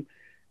way, Tim.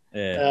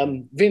 Yeah.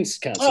 Vince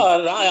can't.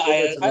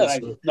 I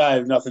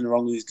have nothing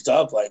wrong with his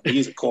guitar playing. But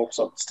he's a corpse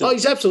still. Oh,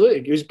 he's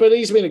absolutely. But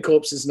he's been a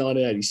corpse since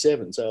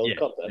 1987, so I've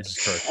got that. This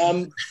is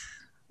true.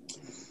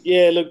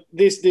 Yeah, look,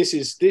 this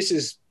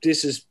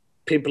is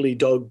pimply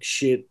dog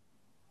shit.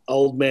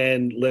 Old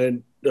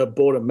man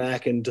bought a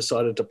Mac and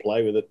decided to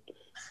play with it.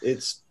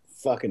 It's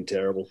fucking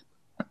terrible.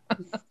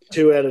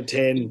 2 out of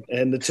 10,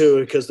 and the 2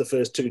 because the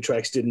first 2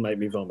 tracks didn't make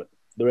me vomit.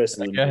 The rest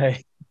of them.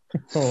 Okay.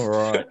 All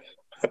right.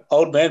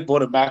 Old Man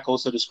Bought a Mac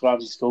also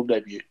describes his film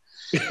debut.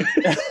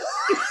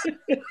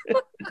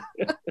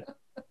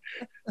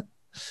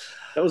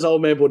 That was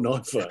Old Man Bought an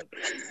iPhone.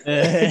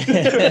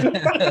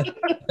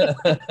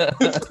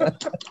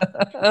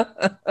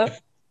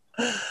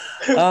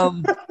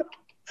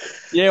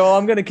 Yeah, well,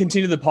 I'm going to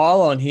continue the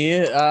pile on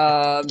here.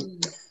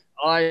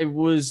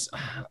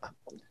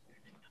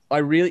 I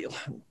really,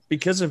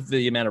 because of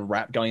the amount of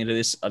rap going into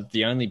this,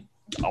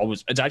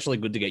 it's actually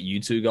good to get you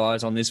two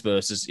guys on this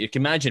versus, you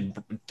can imagine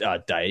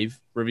Dave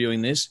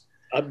reviewing this.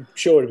 I'm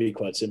sure it'd be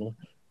quite similar.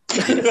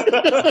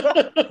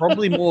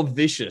 Probably more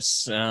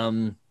vicious.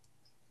 This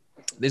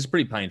is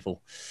pretty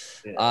painful.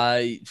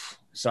 Yeah.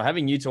 So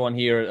having you two on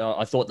here,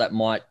 I thought that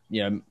might,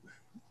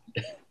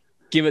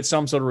 give it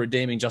some sort of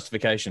redeeming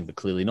justification, but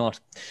clearly not.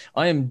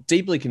 I am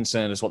deeply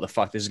concerned as what the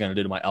fuck this is going to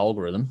do to my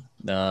algorithm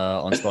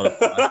on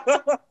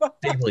Spotify.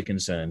 Deeply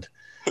concerned.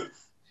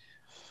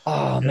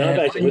 Oh, man.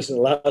 I've actually listened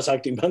to the last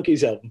Acting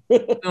Monkeys album.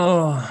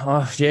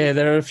 yeah,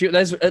 there are a few.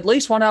 There's at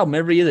least one album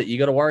every year that you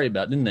got to worry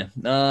about, isn't there?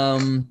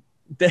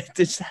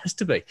 This has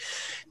to be.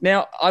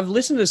 Now, I've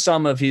listened to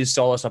some of his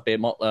solo stuff there,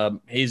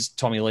 his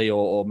Tommy Lee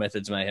or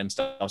Methods Mayhem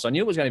stuff, so I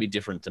knew it was going to be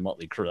different to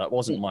Motley Crue. That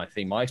wasn't my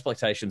thing. My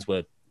expectations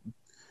were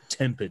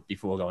tempered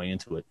before going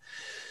into it.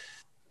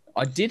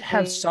 I did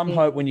have some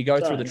hope when you go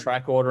through the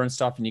track order and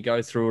stuff and you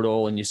go through it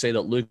all and you see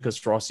that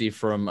Lucas Rossi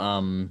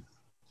from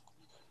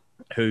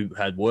who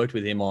had worked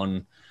with him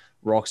on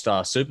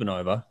Rockstar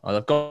Supernova.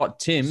 I've got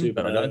Tim,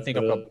 but I don't think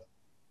I've got...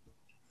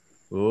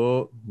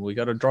 Oh, we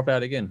got to drop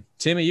out again.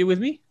 Tim, are you with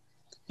me?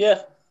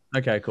 Yeah.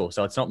 Okay, cool.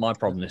 So it's not my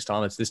problem this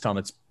time. It's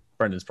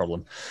Brendan's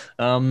problem.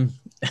 I'll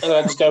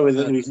just go with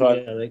it. It'll be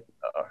fine.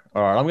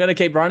 All right, I'm going to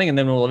keep running, and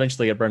then we'll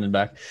eventually get Brendan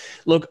back.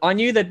 Look, I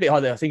knew there'd be...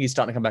 I think he's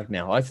starting to come back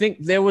now. I think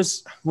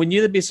we knew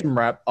there'd be some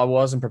rap. I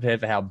wasn't prepared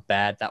for how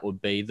bad that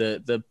would be.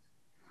 The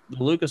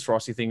Lucas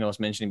Rossi thing I was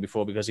mentioning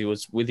before, because he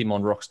was with him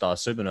on Rockstar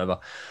Supernova.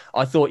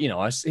 I thought,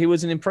 he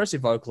was an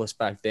impressive vocalist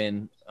back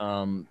then,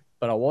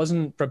 but I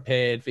wasn't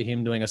prepared for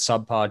him doing a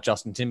subpar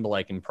Justin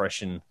Timberlake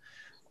impression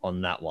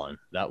on that one.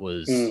 That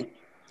was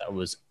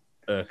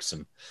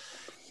irksome.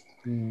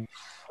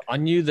 I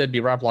knew there'd be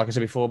rap, like I said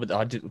before, but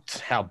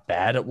how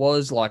bad it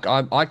was. Like,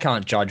 I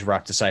can't judge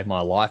rap to save my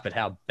life, but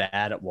how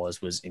bad it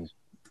was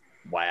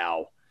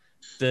wow.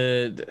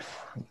 The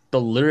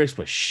lyrics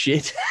were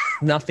shit.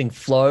 Nothing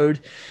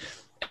flowed.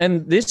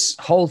 And this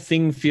whole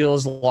thing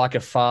feels like a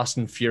Fast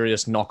and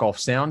Furious knockoff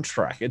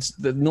soundtrack. It's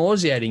the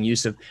nauseating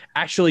use of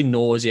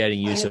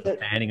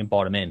panning and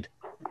bottom end.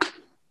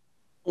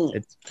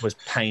 It was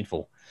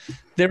painful.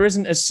 There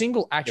isn't a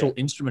single actual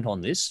instrument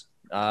on this,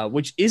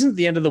 which isn't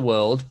the end of the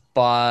world,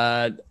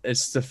 but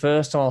it's the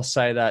first time I'll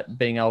say that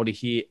being able to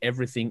hear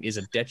everything is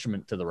a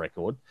detriment to the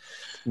record.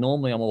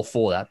 Normally I'm all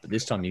for that, but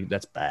this time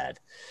that's bad.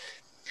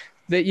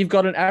 That you've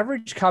got an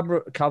average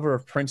cover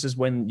of Prince's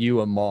When You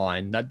Were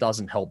Mine. That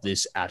doesn't help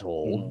this at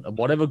all.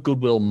 Whatever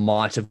goodwill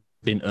might have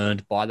been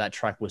earned by that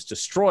track was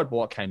destroyed by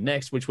what came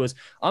next, which was,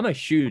 I'm a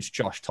huge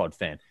Josh Todd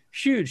fan.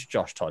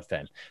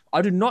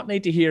 I do not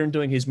need to hear him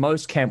doing his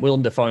most Camp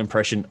Willem Dafoe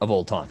impression of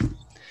all time.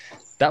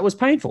 That was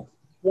painful.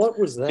 What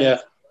was that? Yeah.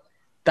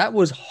 That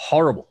was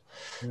horrible.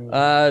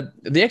 The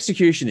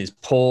execution is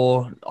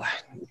poor,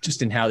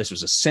 just in how this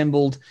was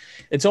assembled.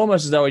 It's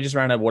almost as though he just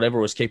ran out of whatever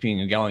was keeping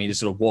him going. He just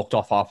sort of walked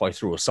off halfway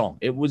through a song.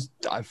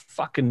 I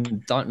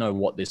fucking don't know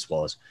what this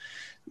was.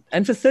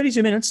 And for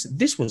 32 minutes,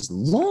 this was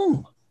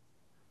long.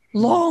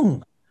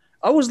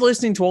 I was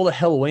listening to all the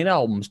Halloween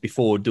albums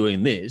before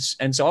doing this,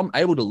 and so I'm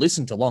able to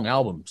listen to long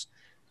albums.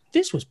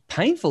 This was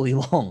painfully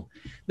long.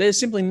 There's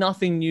simply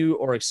nothing new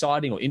or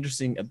exciting or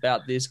interesting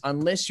about this.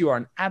 Unless you are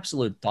an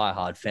absolute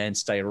diehard fan,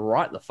 stay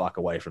right the fuck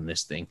away from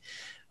this thing.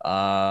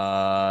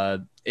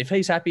 If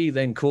he's happy,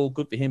 then cool,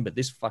 good for him. But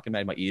this fucking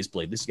made my ears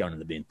bleed. This is going in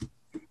the bin.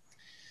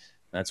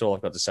 That's all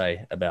I've got to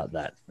say about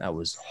that. That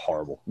was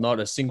horrible. Not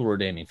a single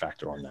redeeming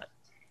factor on that.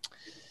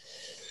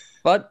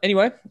 But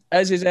anyway,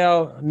 as is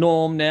our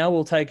norm now,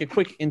 we'll take a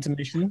quick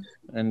intermission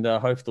and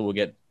hopefully we'll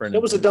get Brendan.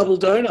 That was a double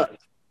donut.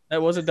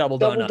 That was a double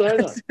donut.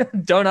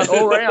 Donut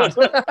all round.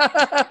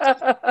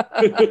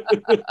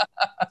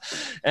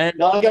 And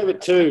no, I gave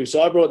it 2,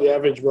 so I brought the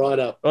average right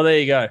up. Well, there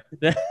you go.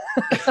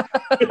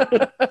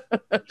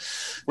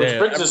 Which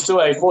brings us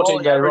to a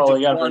 14-day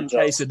rolling average. 1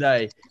 case a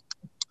day.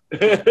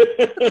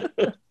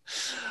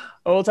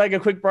 We'll take a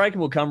quick break and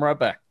we'll come right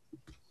back.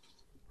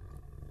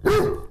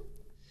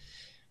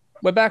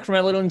 We're back from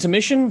our little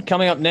intermission.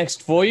 Coming up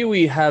next for you,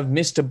 we have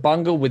Mr.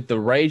 Bungle with The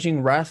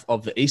Raging Wrath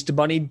of the Easter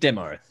Bunny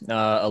demo.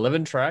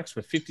 11 tracks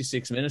with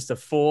 56 minutes. The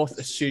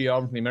 4th studio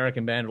album from the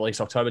American band, released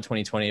October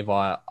 2020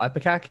 via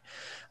Ipecac.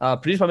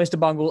 Produced by Mr.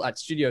 Bungle at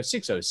Studio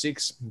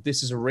 606.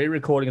 This is a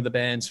re-recording of the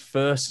band's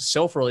first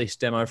self-released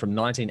demo from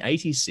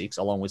 1986,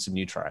 along with some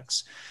new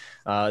tracks.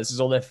 This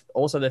is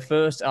also their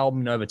first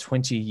album in over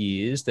 20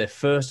 years. Their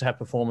first to have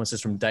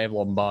performances from Dave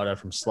Lombardo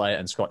from Slayer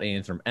and Scott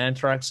Ian from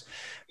Anthrax.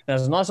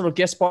 There's a nice little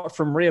guest spot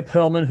from Rhea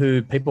Perlman,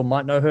 who people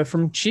might know her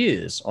from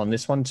Cheers, on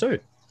this one too.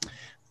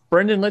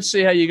 Brendan, let's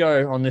see how you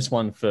go on this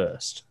one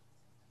first.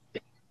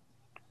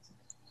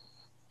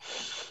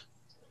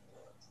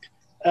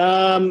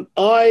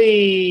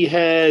 I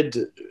had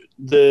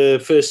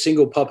the first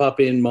single pop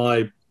up in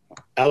my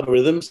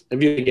algorithms.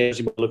 Have you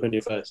guys look on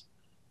your face?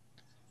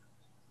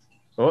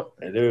 Oh,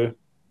 hello.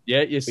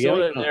 Yeah, you saw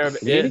it there.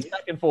 Yeah, it's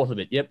back and forth a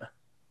bit. Yep.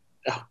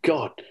 Oh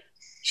God,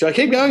 should I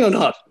keep going or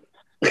not?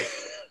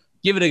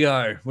 Give it a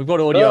go. We've got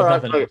audio.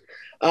 Right,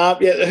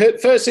 the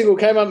first single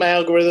came up my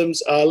algorithms.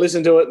 I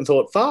listened to it and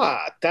thought,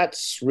 "Fuck,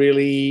 that's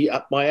really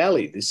up my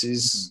alley. This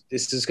is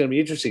going to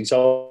be interesting."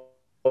 So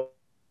I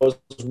was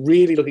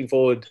really looking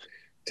forward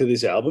to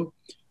this album.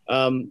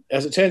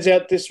 As it turns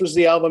out, this was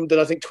the album that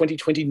I think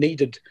 2020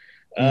 needed.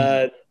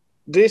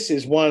 This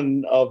is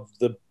one of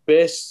the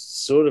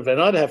best sort of,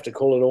 and I'd have to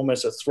call it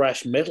almost a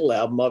thrash metal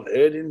album I've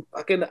heard in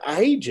fucking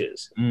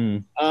ages.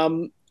 When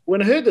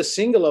I heard the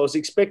single, I was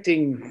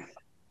expecting,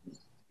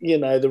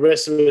 the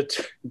rest of it,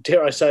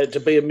 dare I say it, to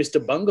be a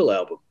Mr. Bungle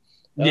album.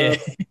 Yeah.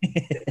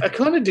 I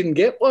kind of didn't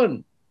get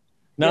one.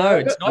 No,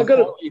 it's not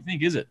what you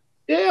think, is it?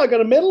 Yeah, I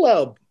got a metal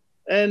album,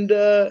 and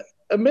a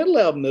metal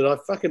album that I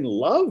fucking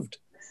loved.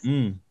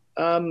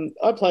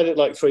 I played it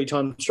like 3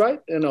 times straight,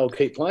 and I'll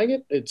keep playing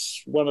it.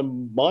 It's one of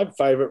my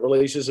favourite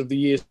releases of the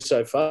year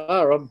so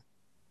far. I've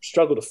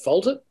struggled to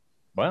fault it.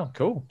 Wow,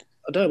 cool.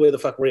 I don't know where the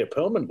fuck Rhea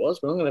Perlman was,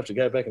 but I'm going to have to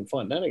go back and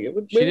find that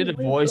again. She did a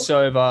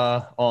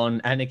voiceover on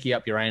Anarchy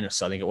Up Your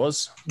Anus, I think it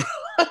was.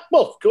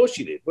 Well, of course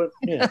she did. But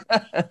yeah,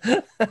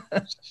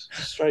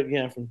 straight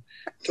from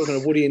talking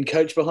to Woody and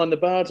Coach behind the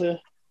bar to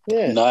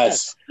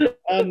nice.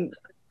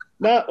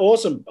 No,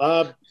 awesome.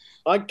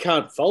 I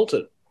can't fault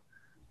it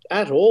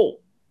at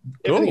all.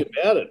 Cool. Everything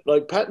about it,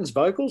 like Patton's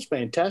vocals,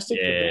 fantastic.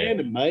 Yeah. The band,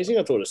 amazing.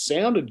 I thought it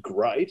sounded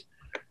great.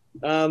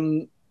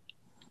 10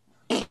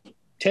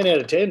 out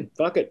of 10.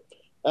 Fuck it.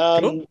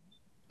 Cool.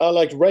 I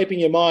liked Raping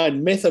Your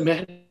Mind,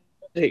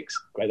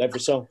 Mathematics. Great name for a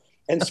song.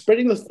 And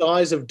Spreading the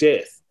Thighs of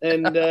Death.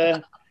 And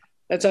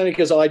that's only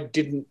because I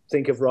didn't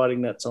think of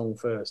writing that song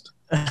first.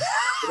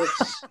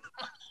 That's the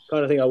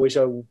kind of thing I wish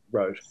I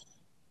wrote.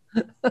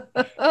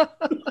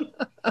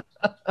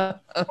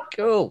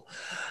 Cool.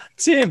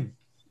 Tim.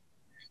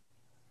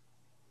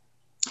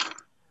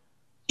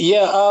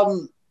 Yeah.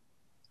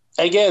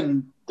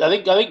 Again, I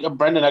think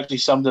Brendan actually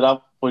summed it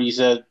up when he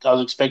said I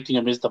was expecting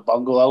a Mr.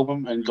 Bungle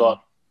album and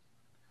got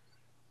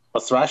a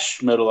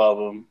thrash metal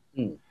album.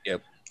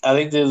 Yep. I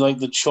think there's like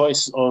the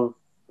choice of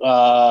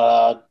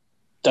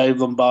Dave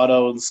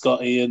Lombardo and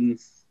Scott Ian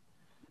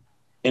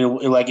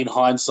in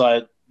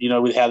hindsight,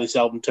 with how this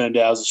album turned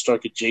out as a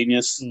stroke of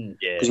genius.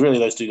 Because really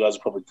those two guys are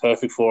probably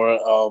perfect for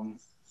it.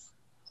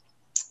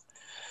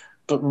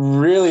 But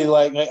really,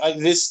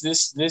 this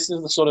is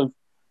the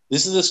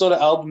sort of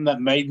album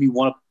that made me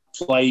want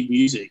to play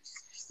music.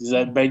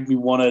 That made me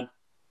want to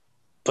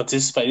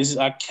participate.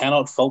 I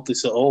cannot fault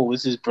this at all.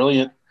 This is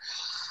brilliant.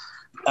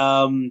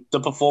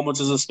 The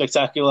performances are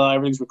spectacular.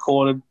 Everything's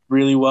recorded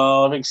really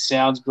well. Everything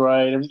sounds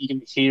great. You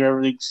can hear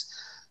everything's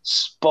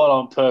spot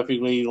on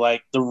perfectly.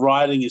 Like the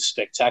writing is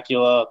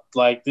spectacular.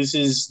 Like this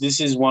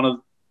is one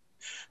of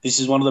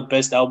the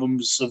best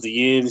albums of the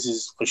year. This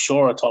is for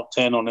sure a top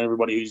 10 on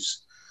everybody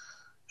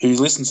who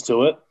listens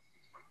to it.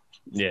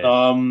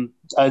 Yeah.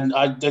 And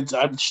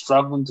I'm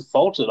struggling to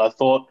fault it. I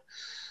thought,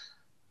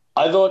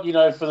 for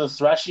the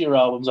thrashier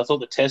albums, I thought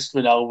the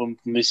Testament album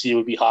from this year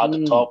would be hard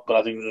to top, but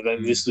I think that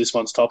this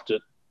one's topped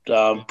it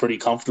pretty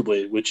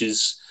comfortably, which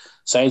is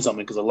saying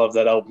something because I love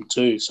that album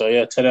too. So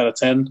yeah, 10 out of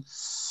 10.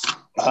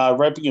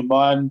 Raping Your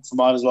Mind for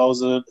mine as well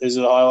is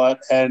a highlight,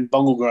 and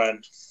Bungle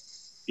Grind.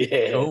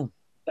 Yeah. Cool.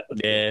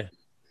 Yeah.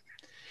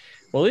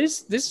 Well,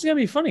 this is going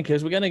to be funny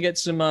because we're going to get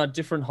some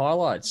different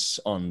highlights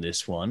on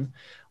this one.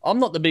 I'm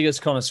not the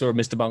biggest connoisseur of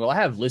Mr. Bungle. I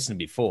have listened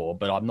before,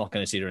 but I'm not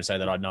going to sit here and say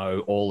that I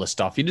know all the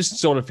stuff. You just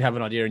sort of have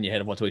an idea in your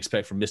head of what to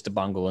expect from Mr.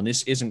 Bungle, and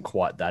this isn't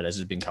quite that, as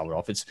has been covered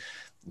off. It's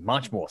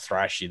much more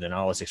thrashy than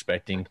I was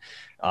expecting.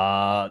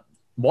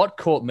 What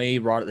caught me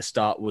right at the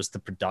start was the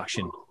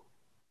production.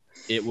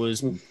 It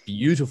was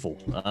beautiful,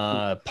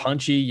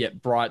 punchy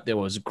yet bright. There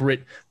was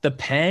grit. The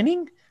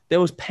panning. There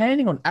was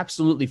panning on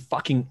absolutely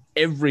fucking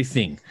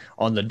everything.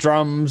 On the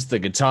drums, the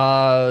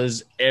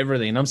guitars,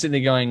 everything. And I'm sitting there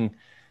going,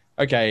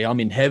 okay, I'm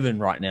in heaven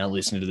right now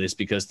listening to this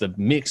because the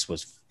mix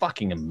was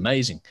fucking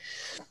amazing.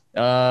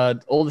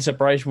 All the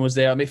separation was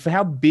there. I mean, for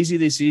how busy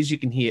this is, you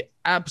can hear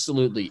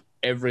absolutely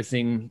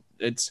everything.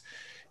 It's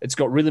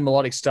got really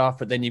melodic stuff,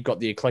 but then you've got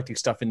the eclectic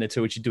stuff in there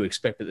too, which you do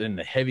expect, but then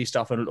the heavy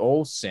stuff, and it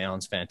all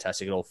sounds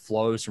fantastic. It all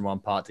flows from one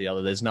part to the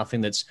other. There's nothing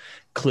that's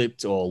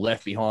clipped or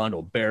left behind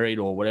or buried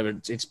or whatever.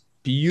 It's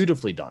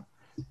beautifully done.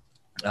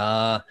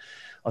 I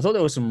thought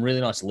there was some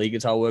really nice lead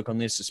guitar work on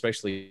this,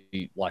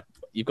 especially like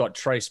you've got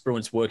Trace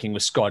Bruins working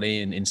with Scott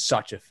Ian in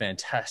such a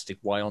fantastic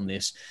way on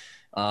this.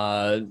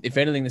 If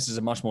anything, this is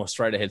a much more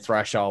straight ahead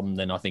thrash album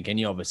than I think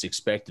any of us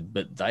expected,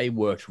 but they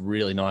worked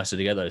really nicely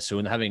together. So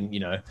in having,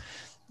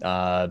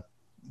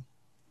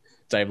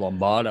 Dave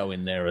Lombardo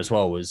in there as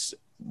well was,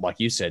 like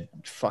you said,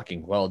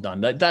 fucking well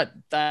done.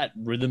 That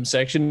rhythm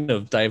section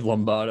of Dave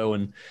Lombardo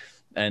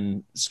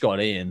and Scott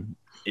Ian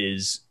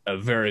is a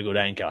very good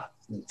anchor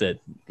that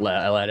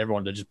allowed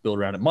everyone to just build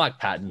around it. Mike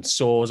Patton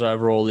soars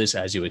over all this,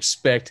 as you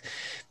expect.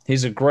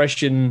 His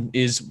aggression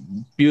is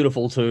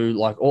beautiful too.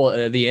 Like all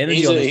the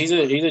energy. He's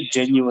a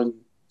genuine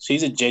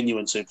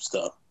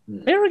superstar.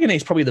 I reckon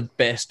he's probably the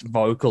best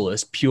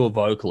vocalist, pure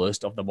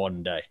vocalist of the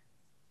modern day.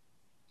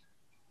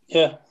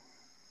 Yeah.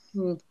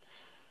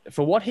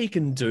 For what he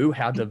can do,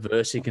 how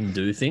diverse he can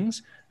do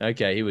things.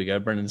 Okay, here we go.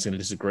 Brendan's going to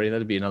disagree.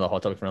 That'd be another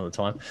hot topic for another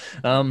time.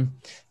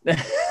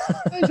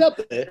 He's up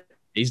there.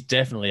 He's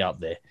definitely up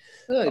there.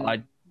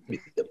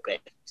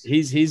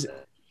 He's He's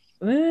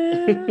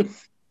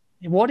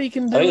what he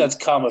can do. I think that's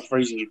karma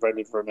freezing you,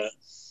 Brendan, for a minute.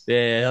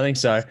 Yeah, I think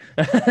so.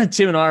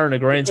 Tim and I are in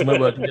agreement, and we're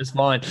working just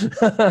fine.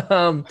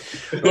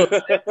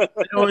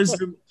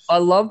 I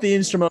love the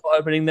instrumental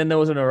opening. Then there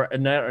was a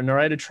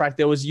narrated track.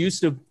 There was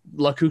use of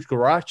La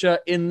Cucaracha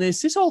in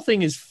this. This whole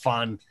thing is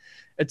fun.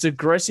 It's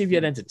aggressive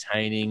yet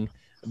entertaining.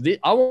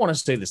 I want to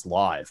see this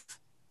live.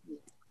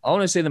 I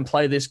want to see them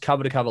play this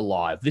cover to cover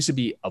live. This would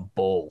be a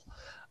ball.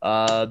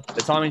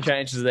 The timing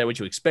changes are there, which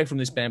you expect from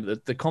this band,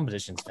 but the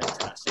competition's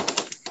fantastic.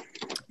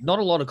 not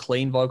a lot of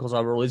clean vocals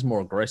overall. Is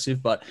more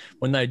aggressive, but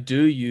when they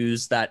do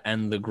use that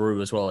and the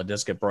groove as well, it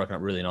does get broken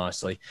up really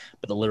nicely.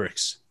 But the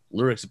lyrics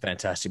are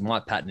fantastic.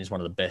 Mike Patton is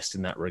one of the best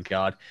in that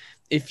regard.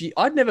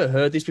 I'd never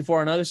heard this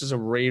before. I know this is a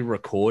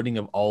re-recording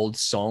of old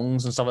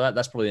songs and stuff like that.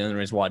 That's probably the only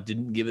reason why I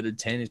didn't give it a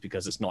 10 is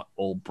because it's not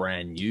all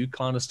brand new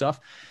kind of stuff.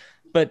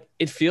 But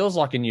it feels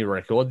like a new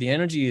record. The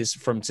energy is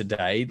from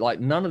today. Like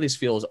none of this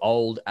feels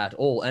old at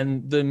all.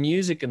 And the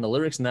music and the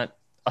lyrics and that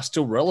are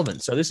still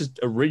relevant. So this is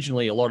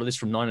originally a lot of this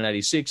from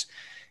 1986.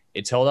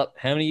 It's held up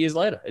how many years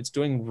later? It's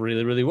doing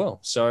really, really well.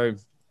 So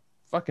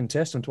fucking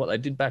testament to what they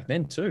did back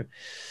then too.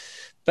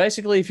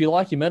 Basically, if you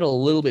like your metal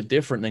a little bit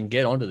different, then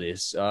get onto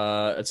this.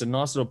 It's a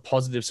nice little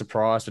positive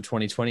surprise for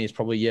 2020. It's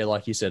probably,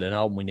 like you said, an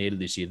album we needed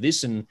this year.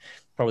 This and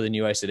probably the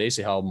new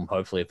AC/DC album,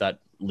 hopefully, if that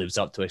lives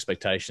up to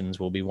expectations,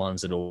 will be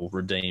ones that will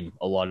redeem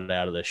a lot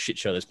out of the shit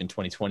show that's been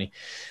 2020.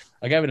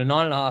 I gave it a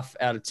 9.5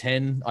 out of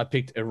 10. I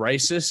picked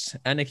Erasist,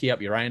 Anarchy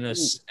Up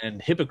Uranus,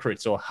 and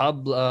Hypocrites, or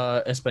Hub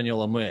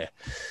Español Amor.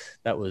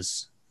 That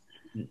was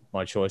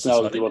my choice.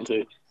 That was a good one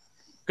too.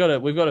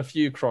 We've got a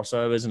few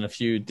crossovers and a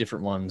few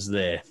different ones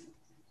there.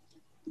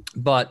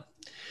 But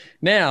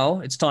now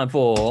it's time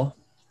for...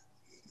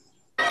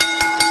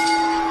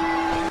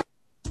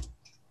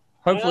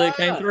 Hopefully it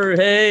came through.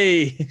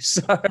 Hey,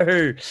 so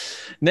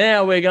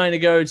now we're going to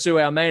go to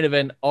our main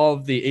event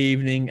of the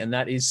evening, and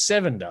that is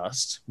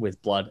Sevendust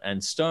with Blood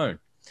and Stone.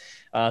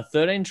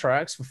 13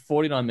 tracks for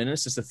 49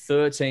 minutes. It's the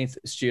 13th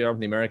studio album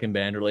of the American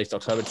band, released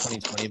October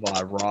 2020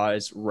 by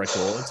Rise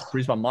Records,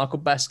 produced by Michael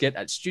Basket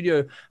at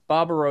Studio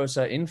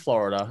Barbarossa in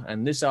Florida.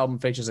 And this album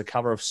features a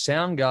cover of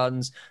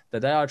Soundgarden's The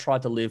Day I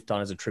Tried to Live,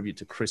 done as a tribute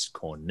to Chris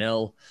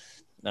Cornell.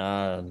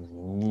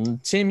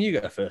 Tim,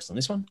 you go first on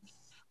this one.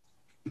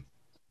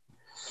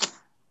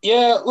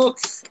 Yeah, look,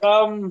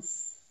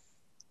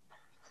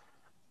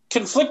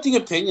 conflicting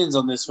opinions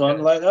on this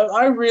one. Like,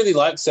 I really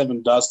like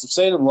Sevendust. I've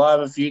seen them live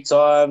a few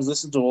times,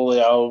 listened to all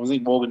the albums. I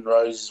think Morgan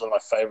Rose is one of my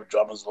favorite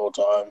drummers of all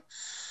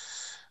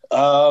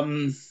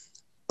time.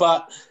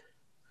 But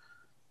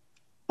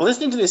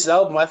listening to this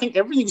album, I think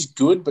everything's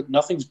good, but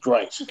nothing's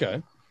great.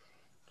 Okay.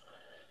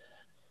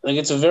 I think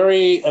it's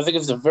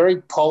a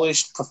very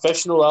polished,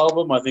 professional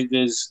album. I think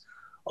there's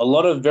a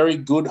lot of very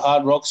good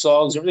hard rock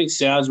songs. Everything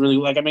sounds really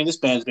this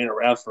band's been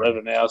around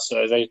forever now,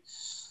 so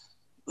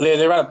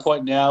they're at a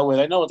point now where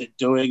they know what they're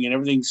doing and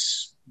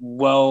everything's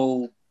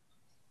well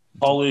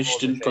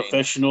polished and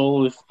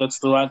professional, if that's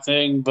the right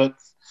thing. But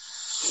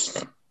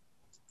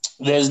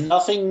there's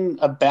nothing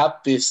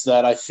about this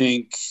that I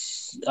think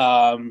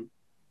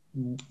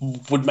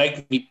would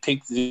make me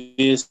pick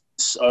this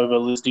over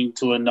listening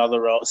to another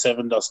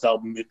Sevendust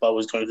album if I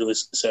was going to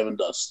listen to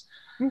Sevendust.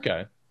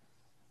 Okay.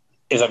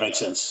 If that makes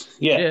sense.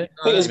 Yeah. Yeah,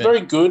 I think it's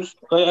very good.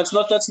 That's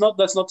not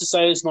to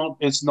say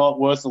it's not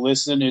worth a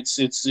listen. It's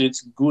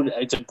good.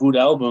 It's a good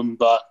album,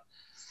 but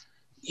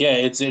yeah,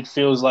 it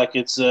feels like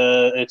it's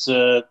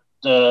an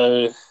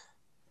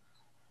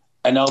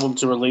album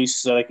to release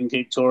so they can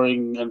keep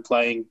touring and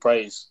playing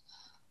praise.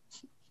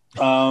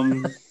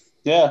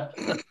 Yeah.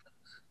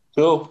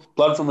 Cool.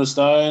 Blood from a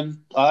Stone.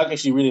 I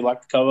actually really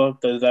liked the cover.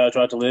 The Day I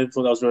Tried to Live.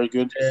 Thought that was very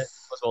good. Yeah,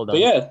 was well done. But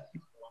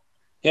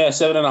yeah,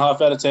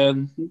 7.5 out of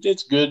 10.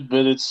 It's good,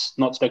 but it's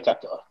not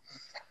spectacular.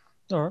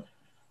 All right.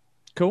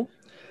 Cool.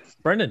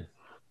 Brendan.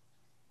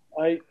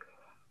 I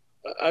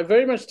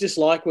very much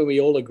dislike when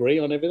we all agree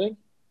on everything.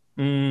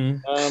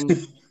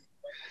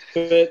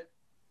 But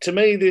to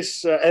me,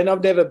 this and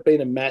I've never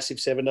been a massive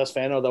Sevendust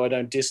fan, although I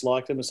don't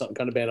dislike them. It's not the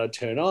kind of band I'd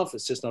turn off.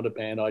 It's just not a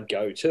band I'd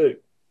go to.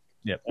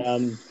 Yep.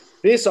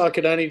 This I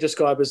could only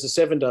describe as the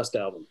Sevendust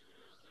album.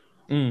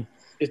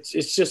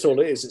 It's just all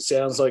it is. It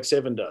sounds like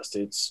Sevendust.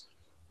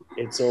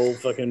 It's all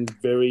fucking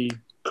very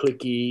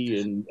clicky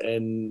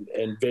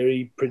and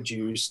very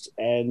produced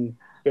and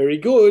very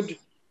good,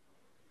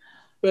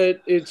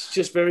 but it's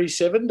just very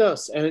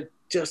Sevendust, and it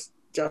just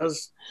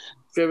does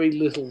very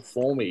little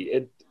for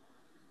me.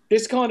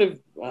 This kind of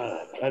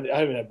I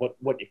don't know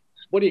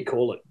what do you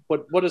call it?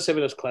 What is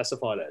Sevendust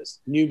classified as?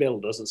 New metal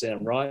doesn't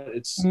sound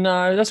right.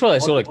 No, that's why they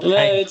sort of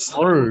came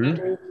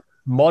through.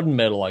 Modern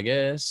metal, I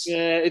guess.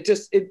 Yeah, it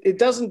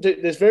doesn't do.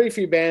 There's very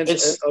few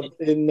bands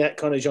in that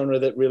kind of genre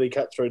that really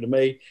cut through to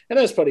me, and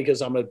that's probably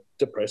because I'm a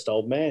depressed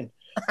old man.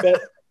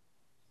 But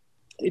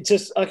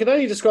I can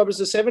only describe it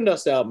as a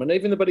Sevendust album, and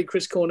even the bloody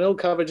Chris Cornell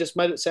cover just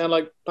made it sound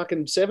like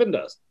fucking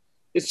Sevendust.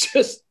 It's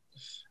just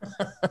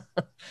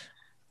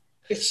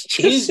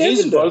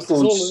his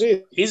vocals.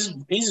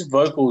 His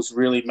vocals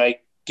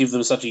really give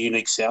them such a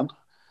unique sound.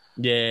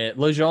 Yeah,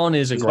 Lejeune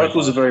is his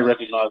vocals are very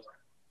recognizable.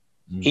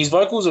 His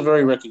vocals are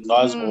very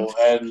recognizable,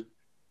 and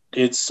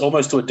it's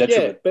almost to a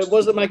detriment. Yeah, but what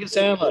does it make it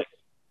sound like?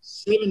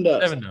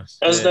 Sevendust.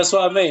 That's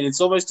what I mean.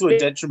 It's almost to a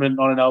detriment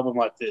on an album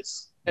like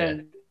this. Yeah.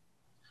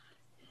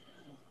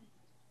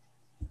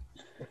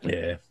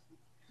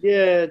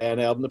 An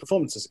album. The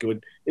performance is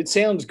good. It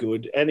sounds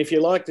good, and if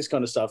you like this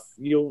kind of stuff,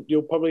 you'll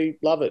probably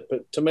love it.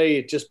 But to me,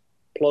 it just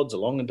plods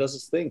along and does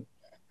its thing.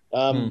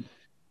 5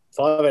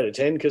 out of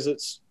 10 because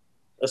it's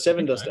a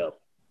Sevendust album.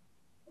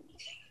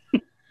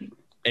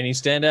 Any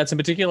standouts in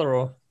particular,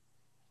 or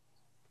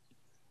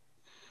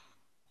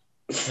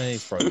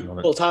He's frozen on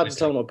it. Well, it's hard to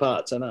tell them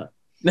apart, I know.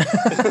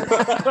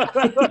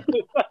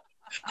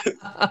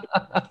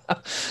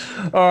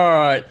 All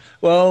right.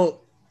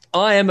 Well,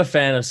 I am a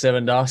fan of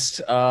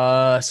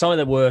Sevendust. Some of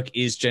their work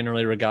is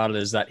generally regarded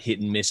as that hit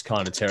and miss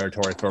kind of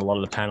territory for a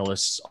lot of the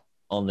panelists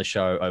on the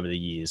show over the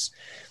years.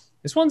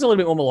 This one's a little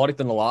bit more melodic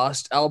than the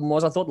last album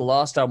was. I thought the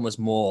last album was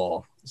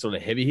more sort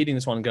of heavy hitting.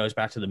 This one goes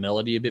back to the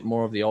melody a bit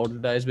more of the older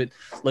days. But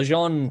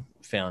Lejeune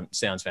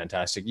sounds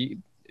fantastic.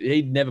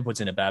 He never puts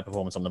in a bad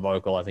performance on the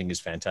vocal. I think is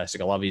fantastic.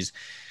 I love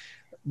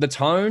the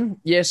tone.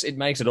 Yes, it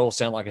makes it all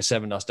sound like a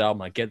Sevendust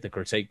album. I get the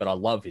critique, but I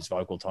love his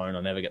vocal tone.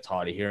 I never get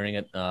tired of hearing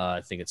it.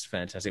 I think it's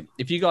fantastic.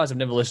 If you guys have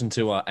never listened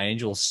to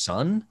Angel's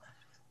Son,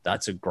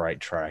 that's a great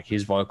track.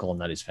 His vocal on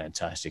that is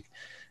fantastic.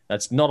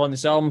 That's not on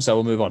this album, so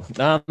we'll move on.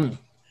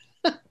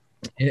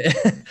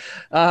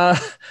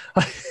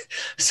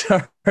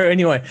 So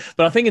anyway,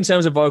 but I think in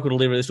terms of vocal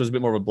delivery, this was a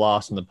bit more of a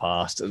blast from the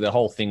past. The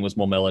whole thing was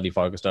more melody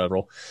focused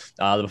overall.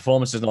 The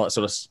performance is not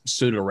sort of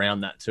suited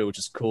around that too, which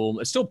is cool.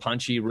 It's still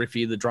punchy,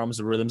 riffy. The drums,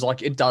 the rhythms,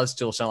 like it does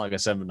still sound like a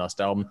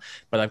Sevendust album,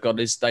 but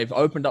they've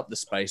opened up the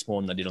space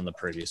more than they did on the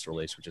previous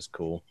release, which is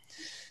cool.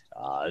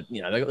 They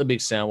got the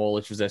big sound wall,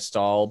 which was their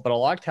style, but I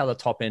liked how the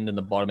top end and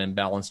the bottom end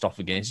balanced off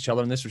against each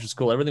other in this, which is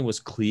cool. Everything was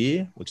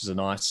clear, which is a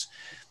nice.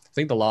 I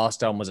think the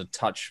last album was a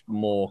touch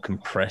more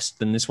compressed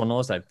than this one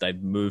was. They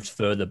moved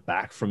further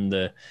back from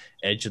the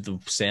edge of the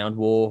sound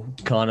wall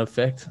kind of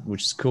effect,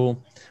 which is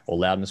cool, or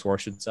loudness war, I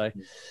should say.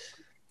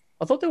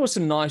 I thought there was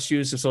some nice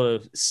use of sort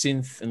of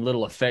synth and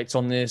little effects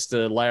on this.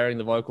 The layering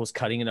the vocals,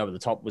 cutting it over the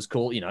top was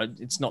cool.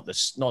 It's not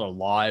a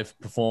live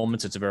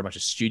performance. It's very much a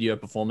studio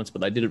performance,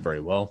 but they did it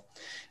very well.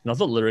 And I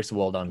thought the lyrics were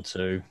well done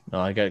too.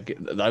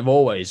 They've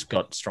always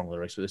got strong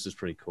lyrics, but this is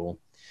pretty cool.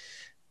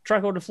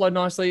 Track order flowed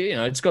nicely.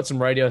 It's got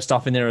some radio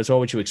stuff in there as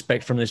well, which you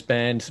expect from this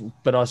band.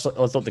 But I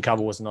thought the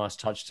cover was a nice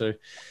touch too.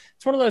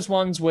 It's one of those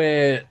ones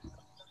where,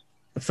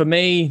 for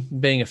me,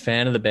 being a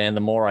fan of the band,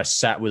 the more I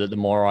sat with it, the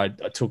more I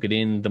took it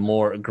in, the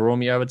more it grew on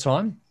me over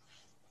time.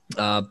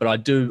 But I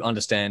do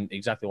understand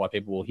exactly why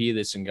people will hear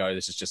this and go,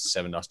 this is just a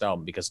Sevendust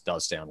album, because it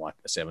does sound like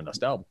a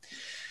Sevendust album.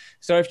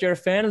 So if you're a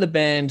fan of the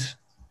band,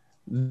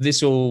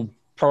 this will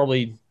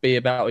probably be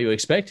about what you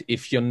expect.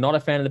 If you're not a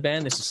fan of the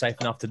band, this is safe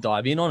enough to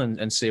dive in on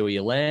and see where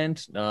you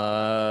land.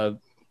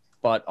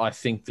 But I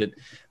think that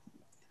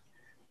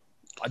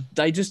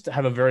they just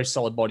have a very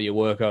solid body of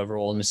work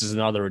overall, and this is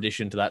another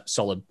addition to that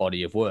solid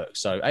body of work.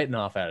 So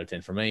 8.5 out of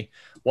 10 for me.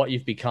 What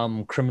You've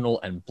Become, Criminal,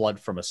 and Blood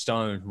from a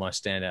Stone, my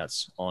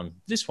standouts on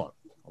this one.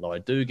 Although I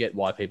do get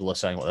why people are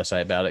saying what they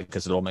say about it,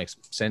 because it all makes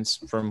sense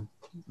from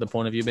the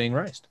point of view being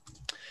raised.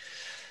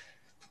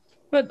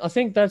 But I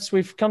think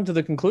we've come to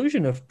the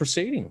conclusion of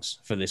proceedings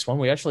for this one.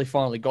 We actually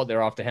finally got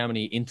there after how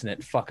many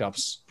internet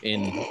fuck-ups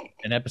in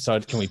an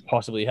episode can we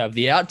possibly have?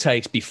 The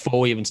outtakes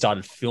before we even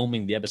started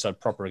filming the episode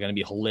proper are going to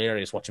be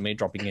hilarious, watching me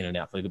dropping in and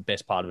out for the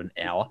best part of an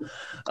hour.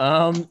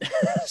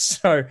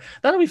 So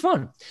that'll be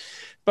fun.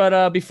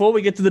 But before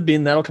we get to the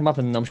bin, that'll come up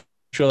and I'm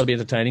sure that'll be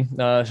entertaining.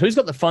 Who's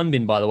got the fun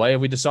bin, by the way?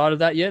 Have we decided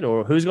that yet?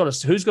 Or who's got a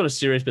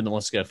serious bin that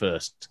wants to go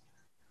first?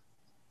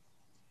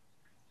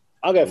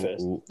 I'll go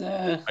first.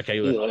 Okay,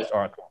 you go first. All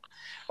right, cool.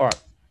 All right.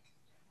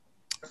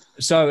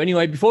 So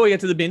anyway, before we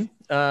get to the bin,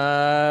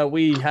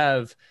 we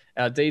have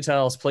our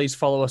details. Please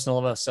follow us and all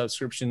of our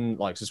subscription,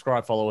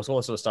 subscribe, follow us, all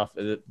that sort of stuff.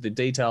 The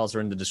details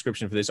are in the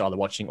description for this, either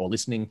watching or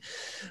listening.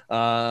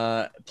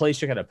 Please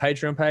check out our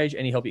Patreon page.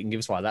 Any help you can give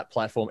us via that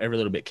platform, every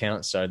little bit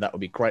counts. So that would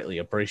be greatly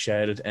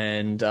appreciated.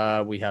 And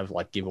we have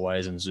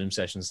giveaways and Zoom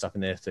sessions stuff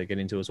in there to get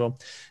into as well.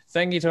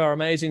 Thank you to our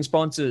amazing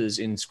sponsors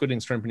in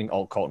Squidding, Scrimping,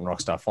 Alt Cult, and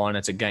Rockstar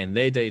Finance. Again,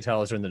 their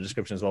details are in the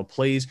description as well.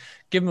 Please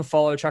give them a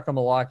follow, chuck them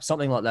a like,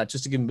 something like that,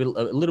 just to give them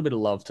a little bit of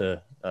love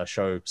to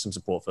show some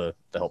support for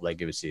the help they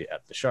give us here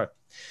at the show.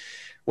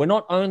 We're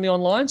not only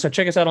online, so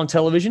check us out on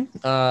television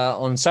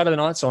on Saturday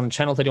nights on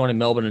Channel 31 in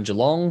Melbourne and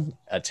Geelong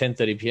at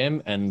 10:30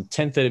 p.m. and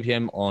 10:30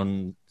 p.m.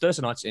 on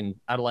Thursday nights in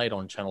Adelaide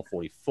on Channel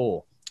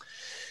 44.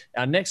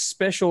 Our next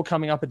special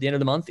coming up at the end of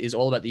the month is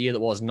all about the year that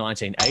was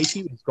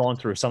 1980. We've gone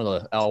through some of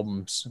the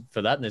albums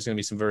for that, and there's going to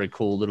be some very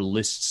cool little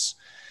lists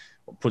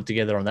put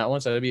together on that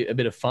one, so it'll be a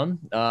bit of fun.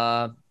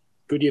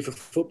 Good year for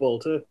football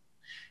too.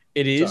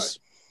 It is.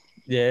 Sorry.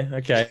 Yeah,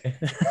 okay.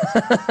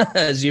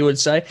 As you would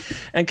say.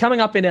 And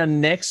coming up in our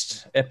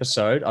next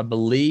episode, I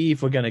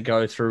believe we're going to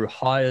go through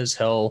High as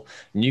Hell,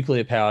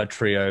 Nuclear Powered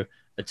Trio,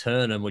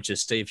 Eternum, which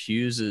is Steve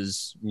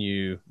Hughes's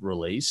new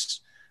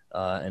release,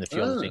 and a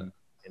few other things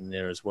in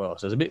there as well.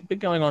 So there's a bit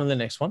going on in the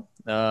next one.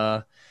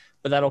 But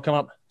that'll come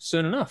up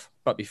soon enough.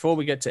 But before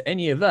we get to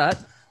any of that...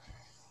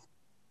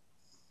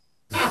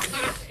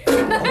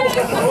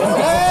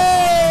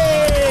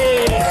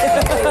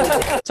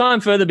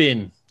 Time for the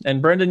bin.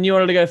 And Brendan, you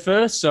wanted to go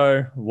first,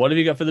 so what have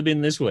you got for the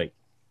bin this week?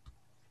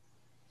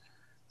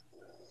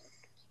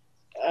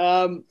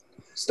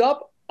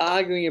 Stop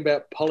arguing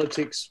about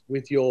politics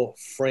with your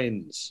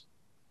friends,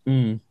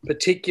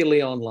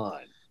 particularly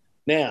online.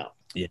 Now,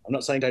 Yeah. I'm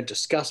not saying don't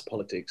discuss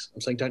politics.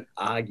 I'm saying don't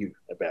argue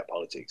about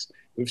politics.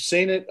 We've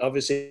seen it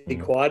obviously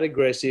quite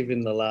aggressive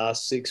in the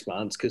last 6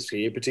 months because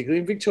here, particularly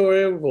in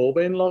Victoria, we've all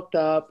been locked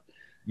up.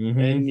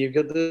 And you've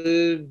got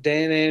the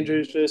Dan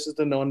Andrews versus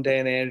the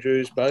non-Dan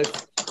Andrews,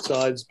 both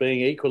sides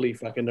being equally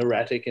fucking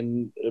erratic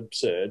and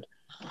absurd.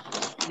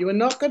 You are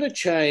not going to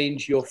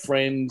change your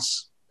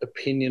friend's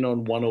opinion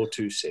on one or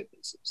two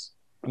sentences.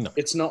 No.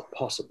 It's not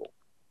possible.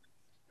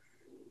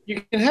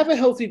 You can have a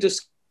healthy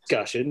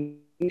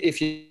discussion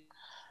if you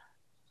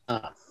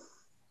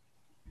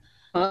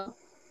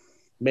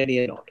many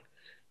are not.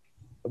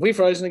 Have we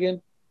frozen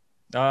again?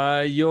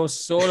 You're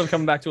sort of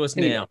coming back to us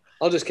Anyway, now.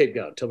 I'll just keep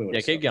going. Tell me what.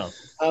 Yeah, keep going.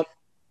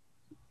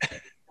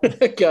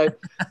 Okay.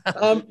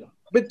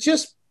 But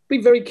just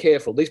be very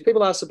careful. These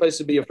people are supposed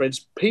to be your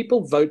friends.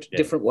 People vote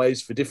different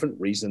ways for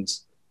different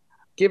reasons.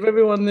 Give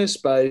everyone their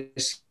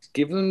space.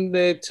 Give them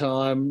their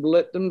time.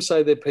 Let them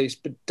say their piece,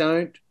 but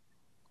don't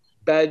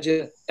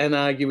badger and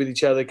argue with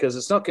each other because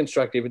it's not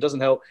constructive. It doesn't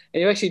help. And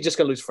you're actually just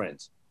going to lose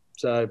friends.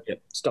 So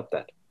stop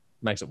that.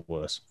 Makes it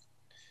worse.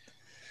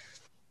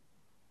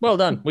 Well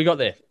done. We got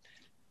there.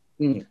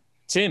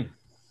 Tim.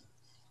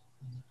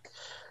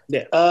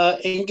 Yeah.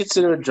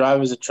 Inconsiderate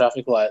drivers at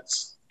traffic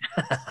lights.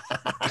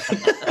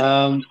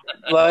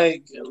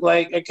 Okay,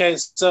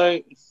 so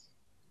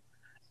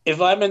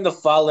if I'm in the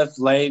far left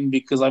lane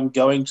because I'm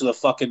going to the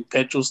fucking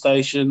petrol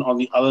station on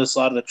the other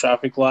side of the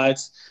traffic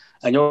lights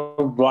and you're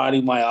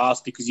riding my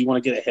ass because you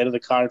want to get ahead of the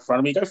car in front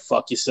of me, go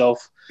fuck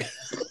yourself.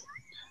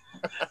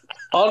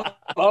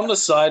 On the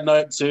side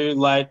note too,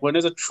 like when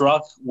there's a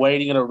truck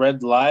waiting at a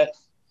red light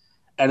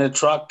and a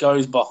truck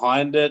goes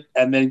behind it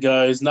and then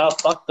goes, no,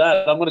 fuck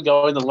that. I'm going to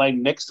go in the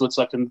lane next to it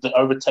so I can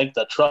overtake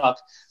the truck.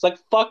 It's like,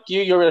 fuck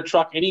you. You're in a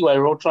truck anyway.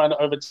 We're all trying to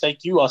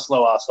overtake you,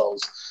 slow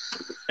assholes.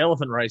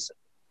 Elephant racing.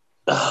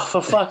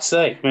 For fuck's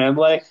sake, man.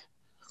 Like,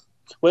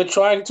 we're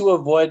trying to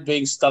avoid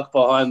being stuck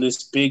behind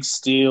this big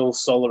steel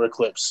solar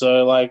eclipse.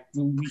 So, like,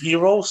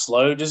 you're all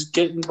slow. Just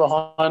get in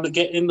behind,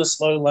 get in the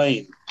slow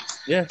lane.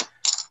 Yeah.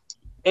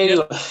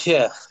 Anyway,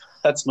 yeah,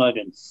 that's my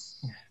opinion.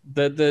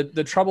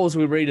 The troubles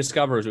we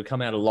rediscover as we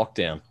come out of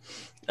lockdown.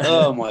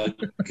 Oh my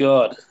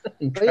god!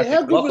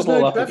 How good was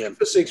no traffic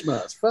for 6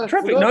 months?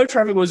 No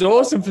traffic was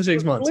awesome for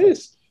 6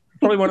 months.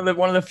 Probably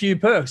one of the few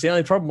perks. The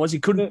only problem was you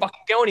couldn't fucking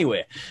go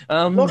anywhere.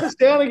 Lock us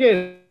down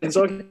again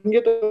so I can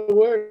get to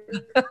work.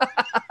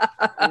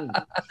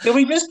 Can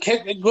we just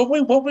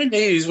what we need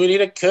is we need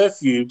a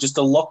curfew just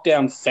to lock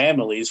down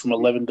families from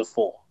 11 to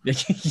 4.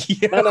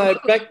 No,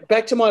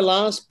 back to my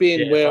last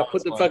bin where I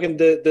put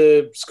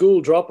the school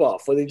drop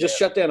off where they just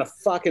shut down a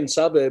fucking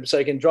suburb so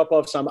you can drop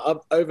off some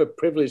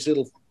overprivileged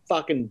little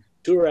fucking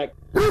Durack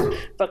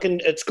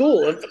fucking at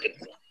school. And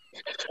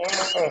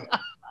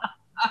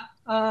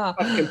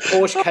fucking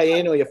Porsche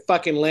Cayenne or your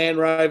fucking Land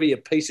Rover, you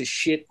piece of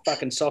shit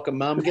fucking soccer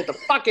mum. Get the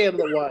fuck out of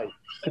the way.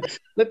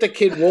 Let the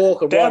kid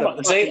walk. And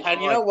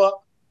you know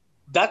what?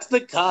 That's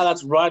the car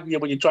that's riding you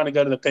when you're trying to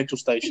go to the petrol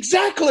station.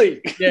 Exactly.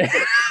 Yeah.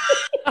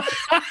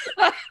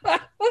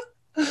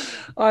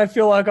 I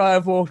feel like I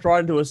have walked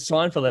right into a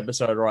Seinfeld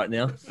episode right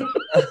now.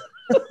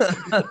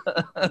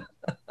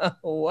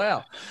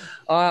 Wow.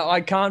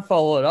 I can't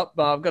follow it up,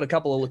 but I've got a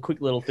couple of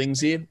quick little things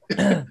here.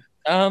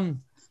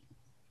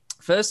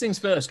 First things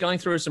first, going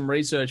through some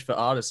research for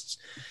artists.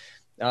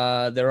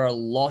 There are a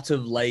lot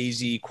of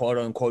lazy, quote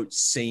unquote,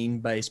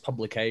 scene-based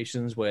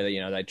publications where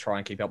they try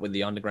and keep up with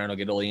the underground or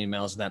get all the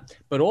emails and that.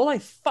 But all they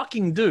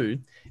fucking do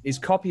is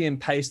copy and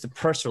paste the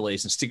press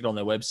release and stick it on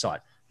their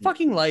website.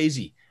 Fucking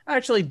lazy.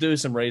 Actually do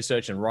some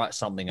research and write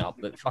something up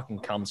that fucking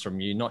comes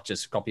from you, not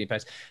just copy and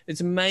paste.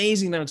 It's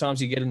amazing the amount of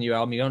times you get a new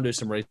album, you're going to do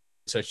some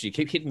research, you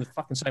keep hitting the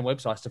fucking same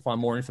websites to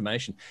find more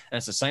information. And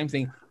it's the same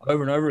thing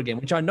over and over again,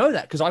 which I know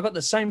that because I got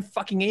the same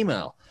fucking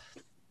email.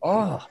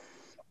 Oh,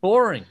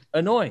 boring,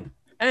 annoying.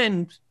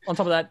 And on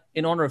top of that,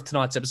 in honor of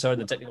tonight's episode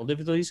and the technical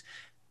difficulties,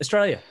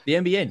 Australia, the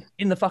NBN,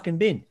 in the fucking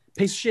bin.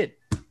 Piece of shit.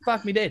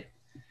 Fuck me dead.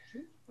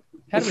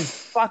 How do we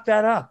fuck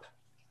that up?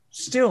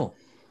 Still.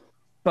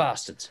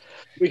 Bastards.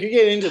 We could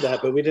get into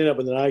that, but we'd end up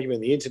with an argument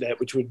on the internet,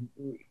 which would,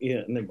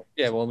 never mind.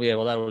 Well,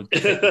 that would.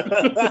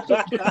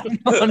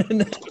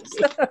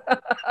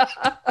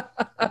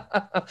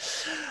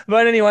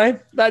 But anyway,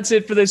 that's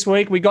it for this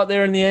week. We got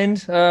there in the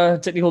end.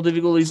 Technical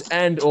difficulties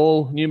and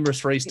all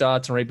numerous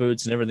restarts and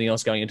reboots and everything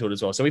else going into it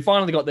as well. So we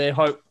finally got there.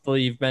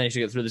 Hopefully you've managed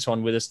to get through this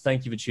one with us.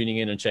 Thank you for tuning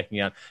in and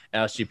checking out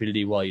our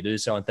stupidity while you do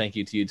so. And thank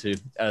you to you two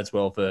as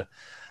well for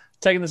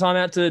taking the time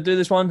out to do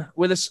this one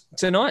with us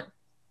tonight.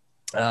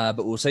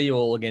 But we'll see you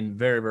all again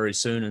very, very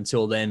soon.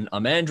 Until then,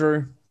 I'm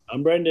Andrew.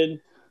 I'm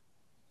Brendan.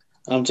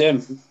 I'm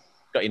Tim.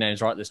 Got your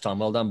names right this time.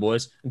 Well done,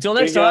 boys. Until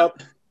next time.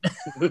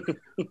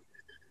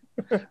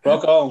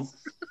 Rock on.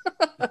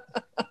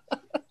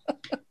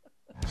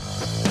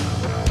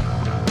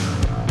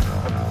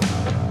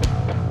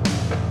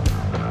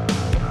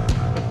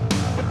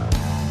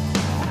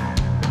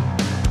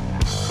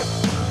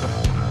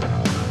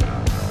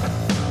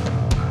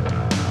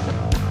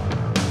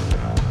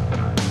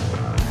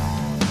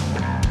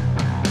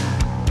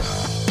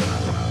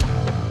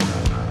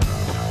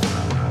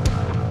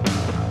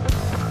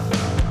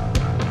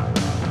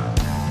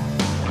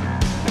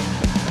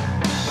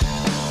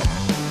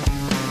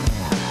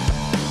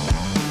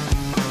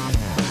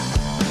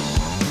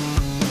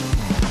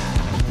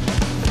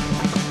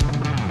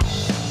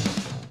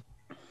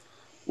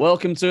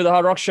 Welcome to the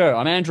Hard Rock Show.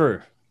 I'm Andrew.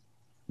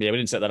 Yeah, we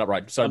didn't set that up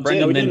right. So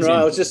Brendan, we then didn't, Tim.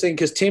 right? I was just thinking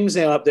because Tim's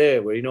now up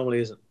there where he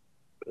normally isn't.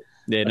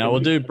 Yeah, no, we'll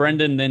do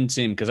Brendan, then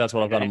Tim, because that's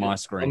what I've got on my I'll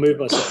screen. move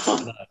myself.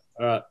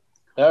 All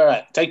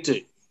right. Take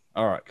two.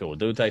 All right, cool. We'll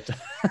do a take two.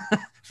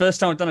 First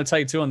time I've done a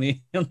take two on the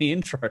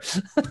intro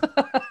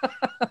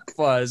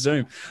via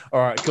Zoom. All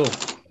right, cool.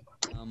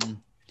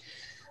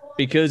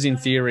 Because in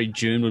theory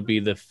June would be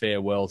the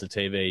farewell to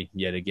TV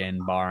yet again,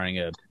 barring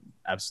a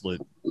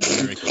absolute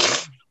miracle,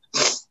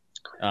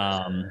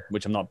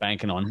 which I'm not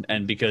banking on,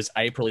 and because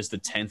April is the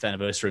 10th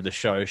anniversary of the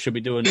show, should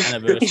we do an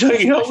anniversary?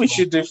 You know what we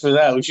should do for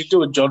that? We should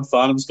do a John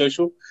Farnham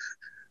special.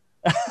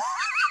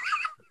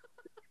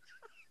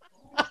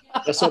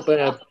 That's not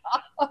bad.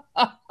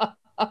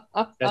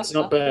 That's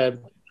not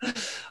bad.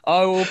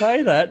 I will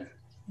pay that.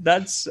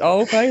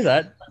 I'll pay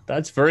that.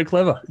 That's very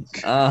clever.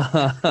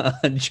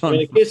 John,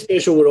 a kids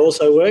special would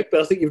also work, but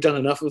I think you've done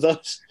enough of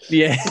those.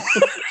 Yeah.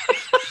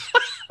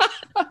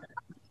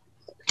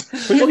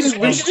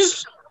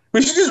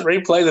 we should just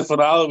replay the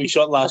finale we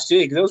shot last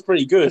year because that was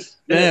pretty good.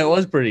 Yeah, it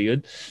was pretty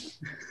good.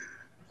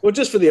 Well,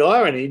 just for the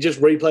irony, just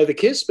replay the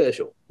kids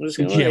special. I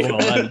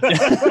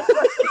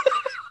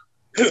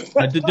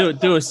did do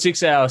a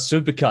 6-hour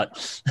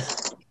supercut.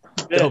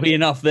 There'll be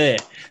enough there.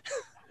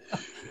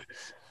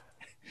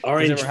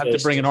 Orange. Does have to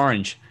bring an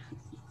orange?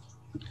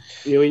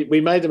 Yeah,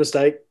 we made the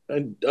mistake,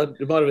 and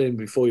it might have been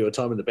before your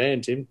time in the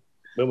band, Tim,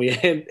 when we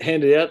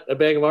handed out a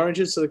bag of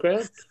oranges to the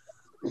crowd.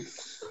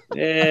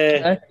 Yeah,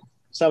 okay.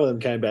 Some of them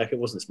came back. It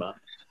wasn't smart.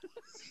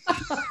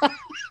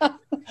 I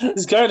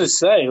was going to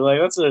say, like,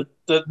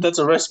 that's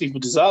a recipe for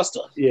disaster.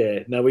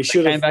 Yeah, no, we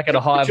should have came back at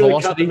a high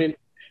velocity.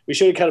 We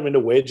should have cut them into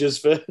wedges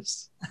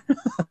first.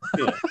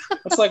 Yeah,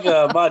 that's like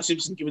Marge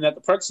Simpson giving out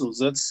the pretzels.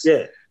 That's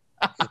yeah.